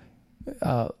or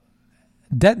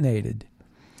detonated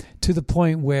to the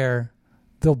point where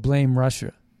they'll blame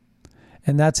Russia,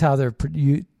 and that's how they're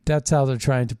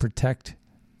trying to protect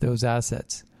those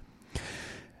assets.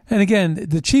 And again,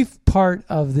 the chief part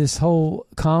of this whole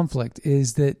conflict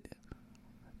is that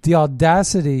the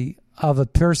audacity of a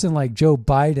person like Joe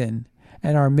Biden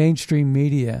and our mainstream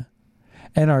media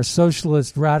and our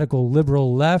socialist, radical,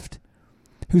 liberal left,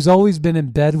 who's always been in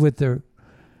bed with the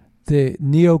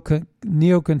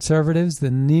neoconservatives, the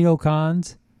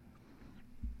neocons,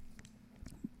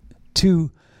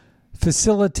 to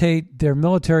facilitate their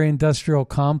military-industrial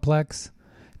complex,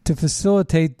 to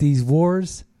facilitate these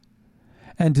wars,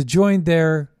 and to join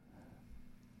their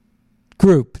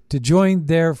group, to join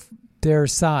their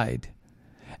side,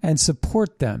 and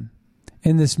support them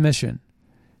in this mission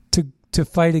to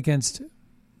fight against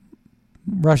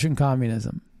Russian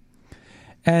communism.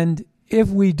 And if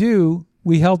we do,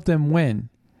 we help them win.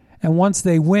 And once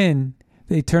they win,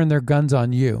 they turn their guns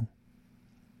on you.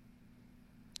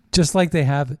 Just like they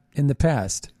have in the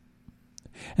past.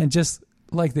 And just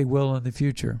like they will in the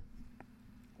future.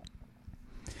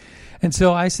 And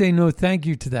so I say no thank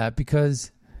you to that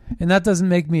because, and that doesn't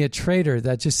make me a traitor.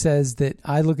 That just says that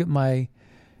I look at my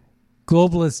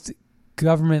globalist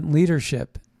government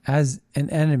leadership as an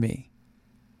enemy.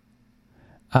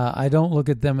 I don't look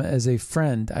at them as a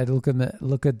friend. I look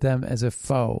at them as a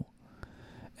foe.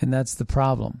 And that's the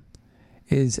problem,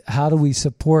 is how do we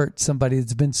support somebody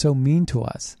that's been so mean to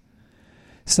us?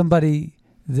 Somebody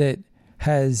that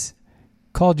has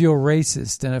called you a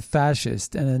racist and a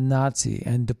fascist and a Nazi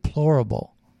and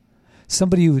deplorable.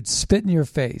 Somebody who would spit in your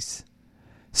face.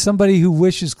 Somebody who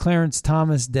wishes Clarence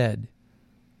Thomas dead.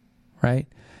 Right?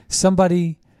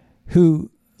 Somebody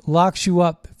who locks you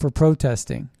up for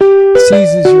protesting.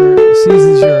 Seizes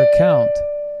your account.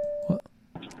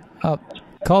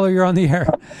 Caller, you're on the air.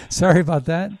 Sorry about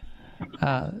that.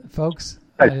 Folks.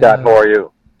 Hi, Scott. How are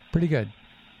you? Pretty good.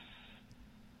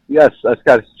 Yes, Scott,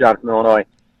 this is John from Illinois.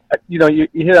 You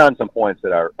hit on some points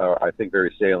that are, I think,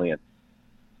 very salient.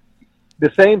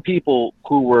 The same people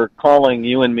who were calling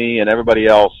you and me and everybody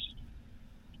else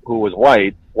who was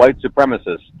white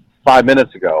supremacists 5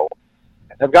 minutes ago,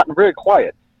 have gotten very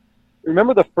quiet.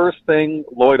 Remember the first thing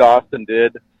Lloyd Austin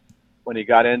did when he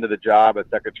got into the job as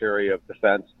Secretary of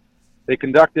Defense? They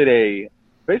conducted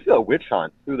basically a witch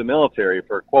hunt through the military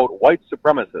for, quote, white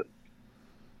supremacists.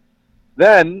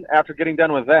 Then, after getting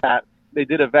done with that, they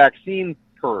did a vaccine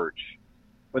purge,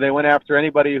 where they went after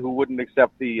anybody who wouldn't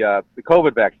accept the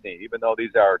COVID vaccine, even though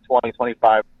these are 20,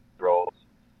 25-year-olds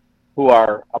who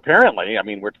are apparently,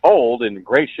 we're told, in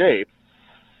great shape.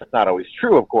 That's not always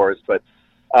true, of course, but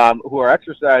who are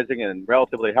exercising and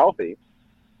relatively healthy.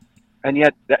 And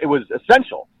yet it was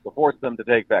essential to force them to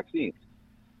take vaccines.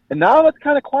 And now it's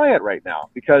kind of quiet right now,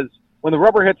 because when the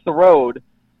rubber hits the road,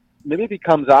 maybe it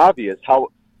becomes obvious how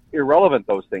irrelevant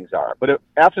those things are. But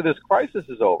after this crisis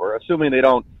is over, assuming they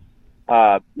don't,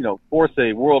 force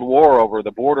a world war over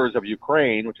the borders of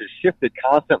Ukraine, which has shifted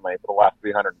constantly for the last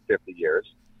 350 years,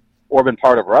 or been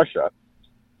part of Russia,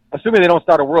 assuming they don't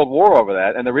start a world war over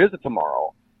that, and there is a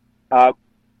tomorrow,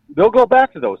 they'll go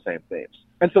back to those same themes.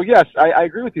 And so, yes, I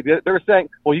agree with you. They're saying,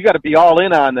 well, you got to be all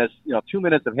in on this, 2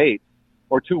 minutes of hate,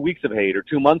 or 2 weeks of hate, or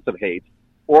 2 months of hate,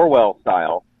 Orwell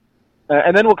style.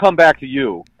 And then we'll come back to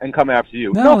you and come after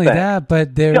you. Not only that,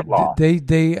 but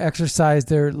they exercise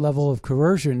their level of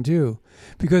coercion too,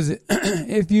 because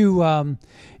if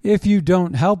you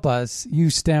don't help us, you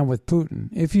stand with Putin.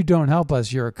 If you don't help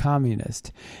us, you're a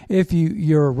communist. If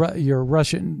you're a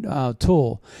Russian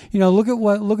tool.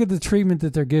 Look at the treatment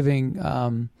that they're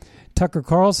giving Tucker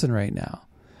Carlson right now,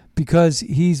 because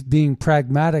he's being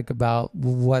pragmatic about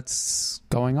what's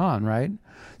going on, right?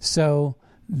 So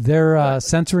they're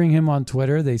censoring him on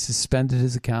Twitter. They suspended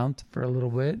his account for a little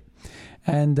bit.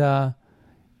 And,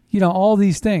 all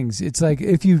these things. It's like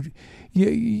if you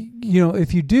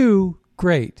do,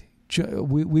 great.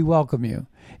 We welcome you.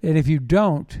 And if you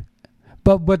don't,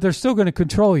 but they're still going to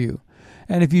control you.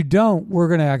 And if you don't, we're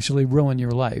going to actually ruin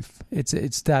your life.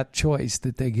 It's that choice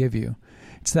that they give you.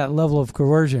 It's that level of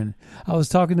coercion. I was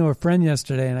talking to a friend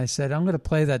yesterday, and I said, I'm going to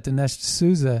play that Dinesh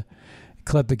D'Souza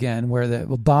clip again, where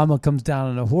Obama comes down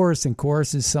on a horse and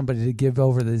coerces somebody to give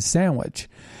over the sandwich,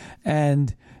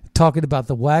 and talking about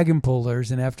the wagon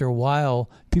pullers. And after a while,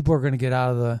 people are going to get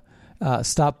out of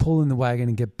stop pulling the wagon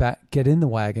and get in the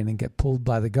wagon and get pulled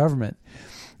by the government.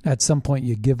 At some point,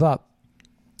 you give up.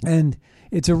 And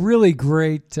it's a really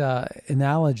great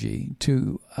analogy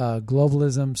to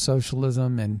globalism,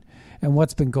 socialism, and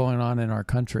what's been going on in our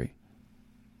country.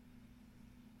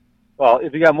 Well,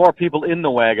 if you got more people in the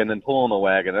wagon than pulling the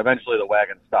wagon, eventually the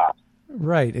wagon stops.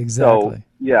 Right, exactly. So,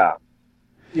 yeah.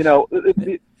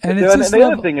 The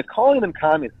other thing is calling them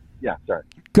communists. Yeah, sorry.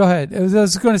 Go ahead. I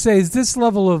was going to say, is this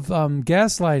level of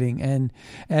gaslighting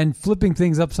and flipping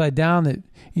things upside down that,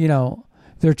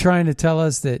 they're trying to tell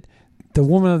us that the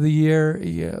woman of the year,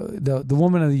 the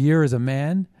woman of the year is a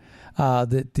man,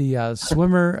 that the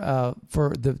swimmer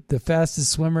for the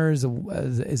fastest swimmer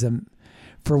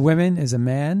for women is a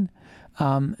man.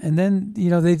 And then,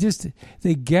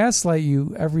 they gaslight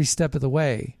you every step of the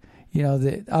way,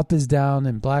 that up is down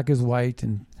and black is white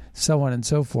and so on and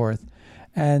so forth.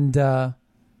 And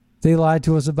they lied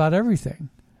to us about everything.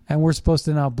 And we're supposed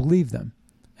to now believe them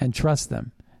and trust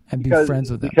them and be friends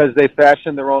with them. Because they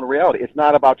fashion their own reality. It's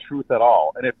not about truth at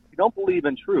all. And if you don't believe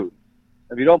in truth,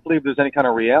 if you don't believe there's any kind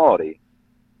of reality,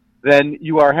 then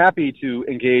you are happy to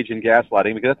engage in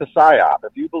gaslighting, because it's a psyop.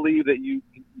 If you believe that you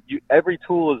every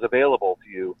tool is available to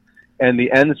you and the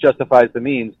ends justifies the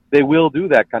means, they will do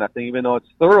that kind of thing, even though it's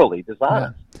thoroughly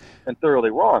dishonest and thoroughly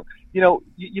wrong.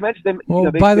 You mentioned them.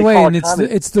 Well, by the way, and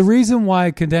it's the reason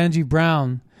why Ketanji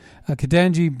Brown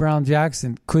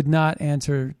Jackson could not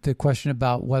answer the question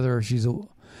about whether she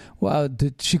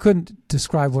couldn't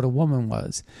describe what a woman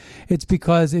was. It's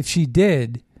because if she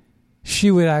did,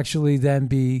 she would actually then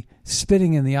be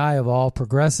spitting in the eye of all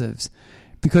progressives,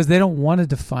 because they don't want to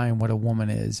define what a woman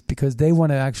is, because they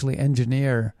want to actually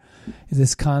engineer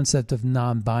this concept of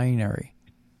non-binary.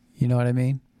 You know what I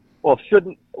mean? Well,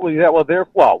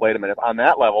 wait a minute. On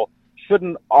that level,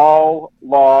 shouldn't all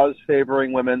laws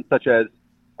favoring women, such as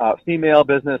female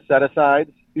business set-asides,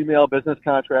 female business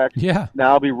contracts,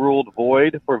 now be ruled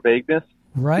void for vagueness?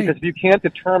 Right. Because if you can't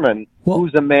determine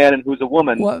who's a man and who's a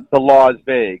woman, the law is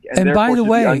vague, and therefore by the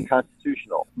way, should be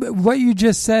unconstitutional. What you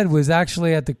just said was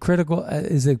actually at the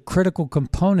is a critical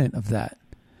component of that.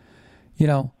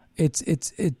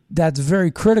 That's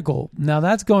very critical. Now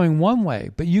that's going one way,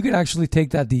 but you could actually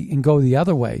take that and go the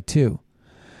other way too.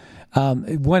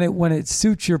 When it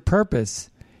suits your purpose,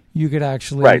 you could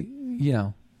actually, play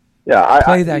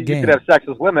that game. You could have sex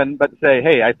with women, but say,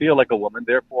 hey, I feel like a woman,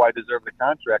 therefore I deserve the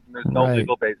contract, and there's no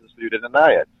legal basis for you to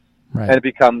deny it. Right. And it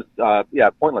becomes,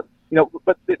 pointless.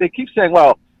 But they keep saying,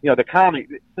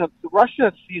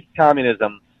 Russia ceased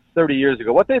communism 30 years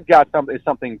ago. What they've got is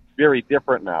something very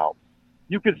different now.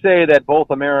 You could say that both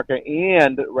America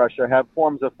and Russia have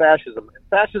forms of fascism. And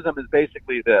fascism is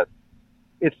basically this.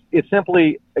 It's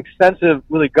simply extensive,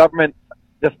 really, government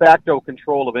de facto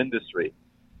control of industry.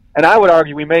 And I would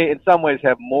argue we may, in some ways,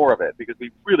 have more of it, because we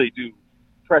really do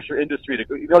pressure industry to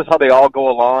go. You notice how they all go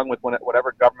along with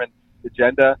whatever government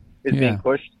agenda is being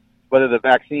pushed, whether the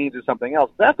vaccines or something else.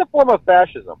 That's a form of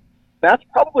fascism. That's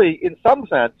probably, in some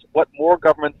sense, what more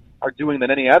governments are doing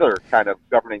than any other kind of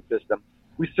governing system.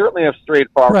 We certainly have strayed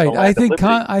far from the land of liberty.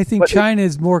 I think China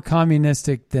is more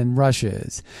communistic than Russia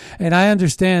is, and I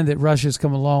understand that Russia's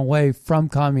come a long way from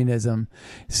communism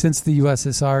since the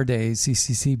USSR days,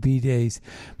 CCCB days.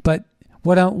 But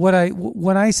when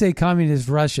I say communist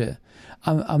Russia,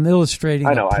 I'm illustrating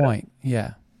a point.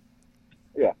 Yeah.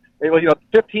 Yeah. Well,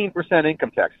 15% income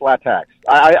tax, flat tax.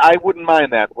 I wouldn't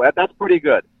mind that. That's pretty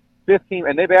good. 15,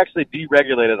 and they've actually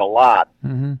deregulated a lot.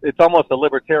 Mm-hmm. It's almost a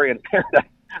libertarian paradise.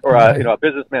 Or a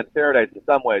businessman's paradise in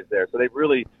some ways there. So they've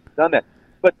really done that.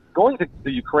 But going to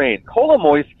Ukraine,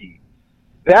 Kolomoisky,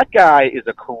 that guy is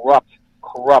a corrupt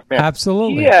man.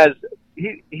 Absolutely.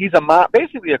 He's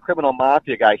basically a criminal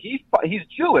mafia guy. He's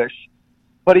Jewish,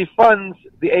 but he funds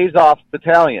the Azov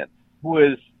battalion, who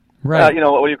is what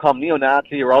do you call them,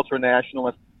 neo-Nazi or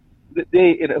ultra-nationalist.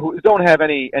 Who don't have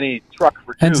any truck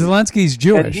for Jews. And Zelensky's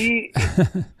Jewish.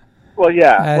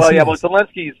 And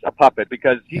Zelensky's a puppet,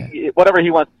 because whatever he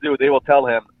wants to do, they will tell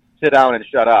him, sit down and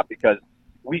shut up, because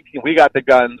we got the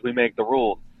guns, we make the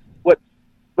rules. But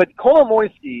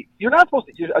Kolomoisky, you're not supposed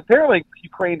to. Apparently,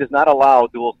 Ukraine does not allow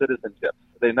dual citizenship.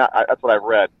 That's what I've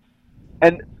read.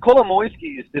 And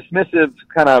Kolomoisky's dismissive,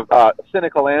 kind of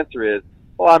cynical answer is,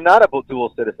 "Well, I'm not a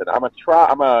dual citizen. I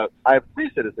have 3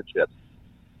 citizenships: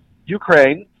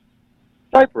 Ukraine,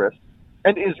 Cyprus,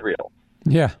 and Israel."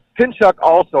 Yeah. Pinchuk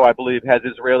also, I believe, has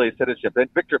Israeli citizenship. And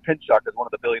Victor Pinchuk is one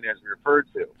of the billionaires we referred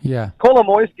to. Yeah.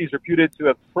 Kolomoisky is reputed to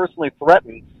have personally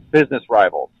threatened business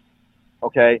rivals,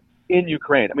 in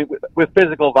Ukraine. I mean, with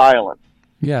physical violence.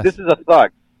 Yes. This is a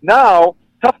thug. Now,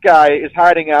 tough guy is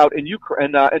hiding out in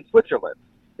Switzerland,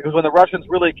 because when the Russians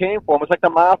really came for him, it's like the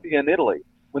mafia in Italy.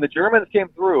 When the Germans came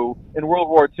through in World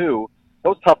War II,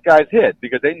 those tough guys hid,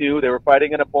 because they knew they were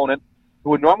fighting an opponent who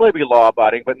would normally be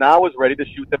law-abiding, but now was ready to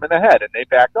shoot them in the head, and they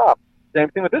backed off. Same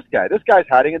thing with this guy. This guy's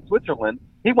hiding in Switzerland.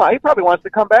 He probably wants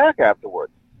to come back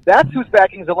afterwards. That's who's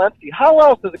backing Zelensky. How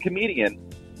else does a comedian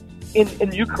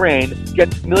in Ukraine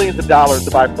get millions of dollars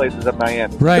to buy places in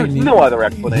Miami? Right. There's no other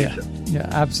explanation. Yeah,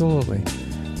 absolutely.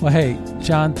 Well, hey,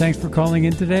 John, thanks for calling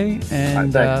in today,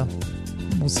 and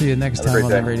we'll see you next time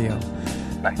on the radio.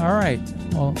 Bye. All right.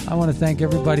 Well, I want to thank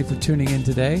everybody for tuning in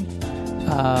today.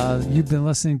 You've been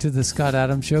listening to The Scott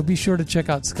Adams Show. Be sure to check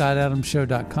out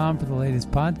scottadamsshow.com for the latest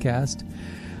podcast.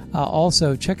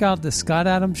 Also, check out the Scott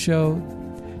Adams Show,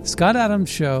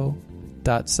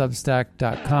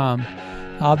 scottadamsshow.substack.com.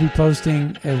 I'll be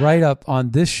posting a write-up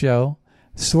on this show,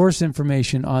 source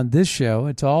information on this show.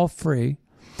 It's all free.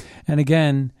 And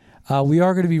again, we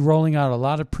are going to be rolling out a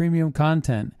lot of premium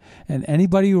content. And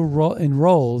anybody who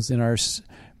enrolls in our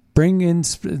Spring in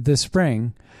the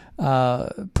Spring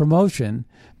promotion,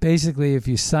 basically, if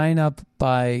you sign up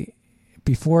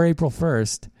before April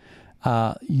 1st,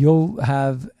 you'll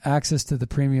have access to the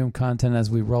premium content as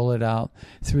we roll it out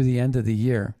through the end of the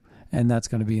year. And that's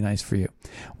going to be nice for you.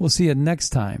 We'll see you next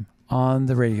time on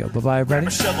the radio. Bye-bye, everybody. Grab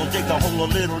a shovel, dig the hole a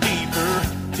little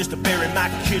deeper, just to bury my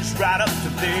kids right up to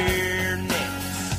there.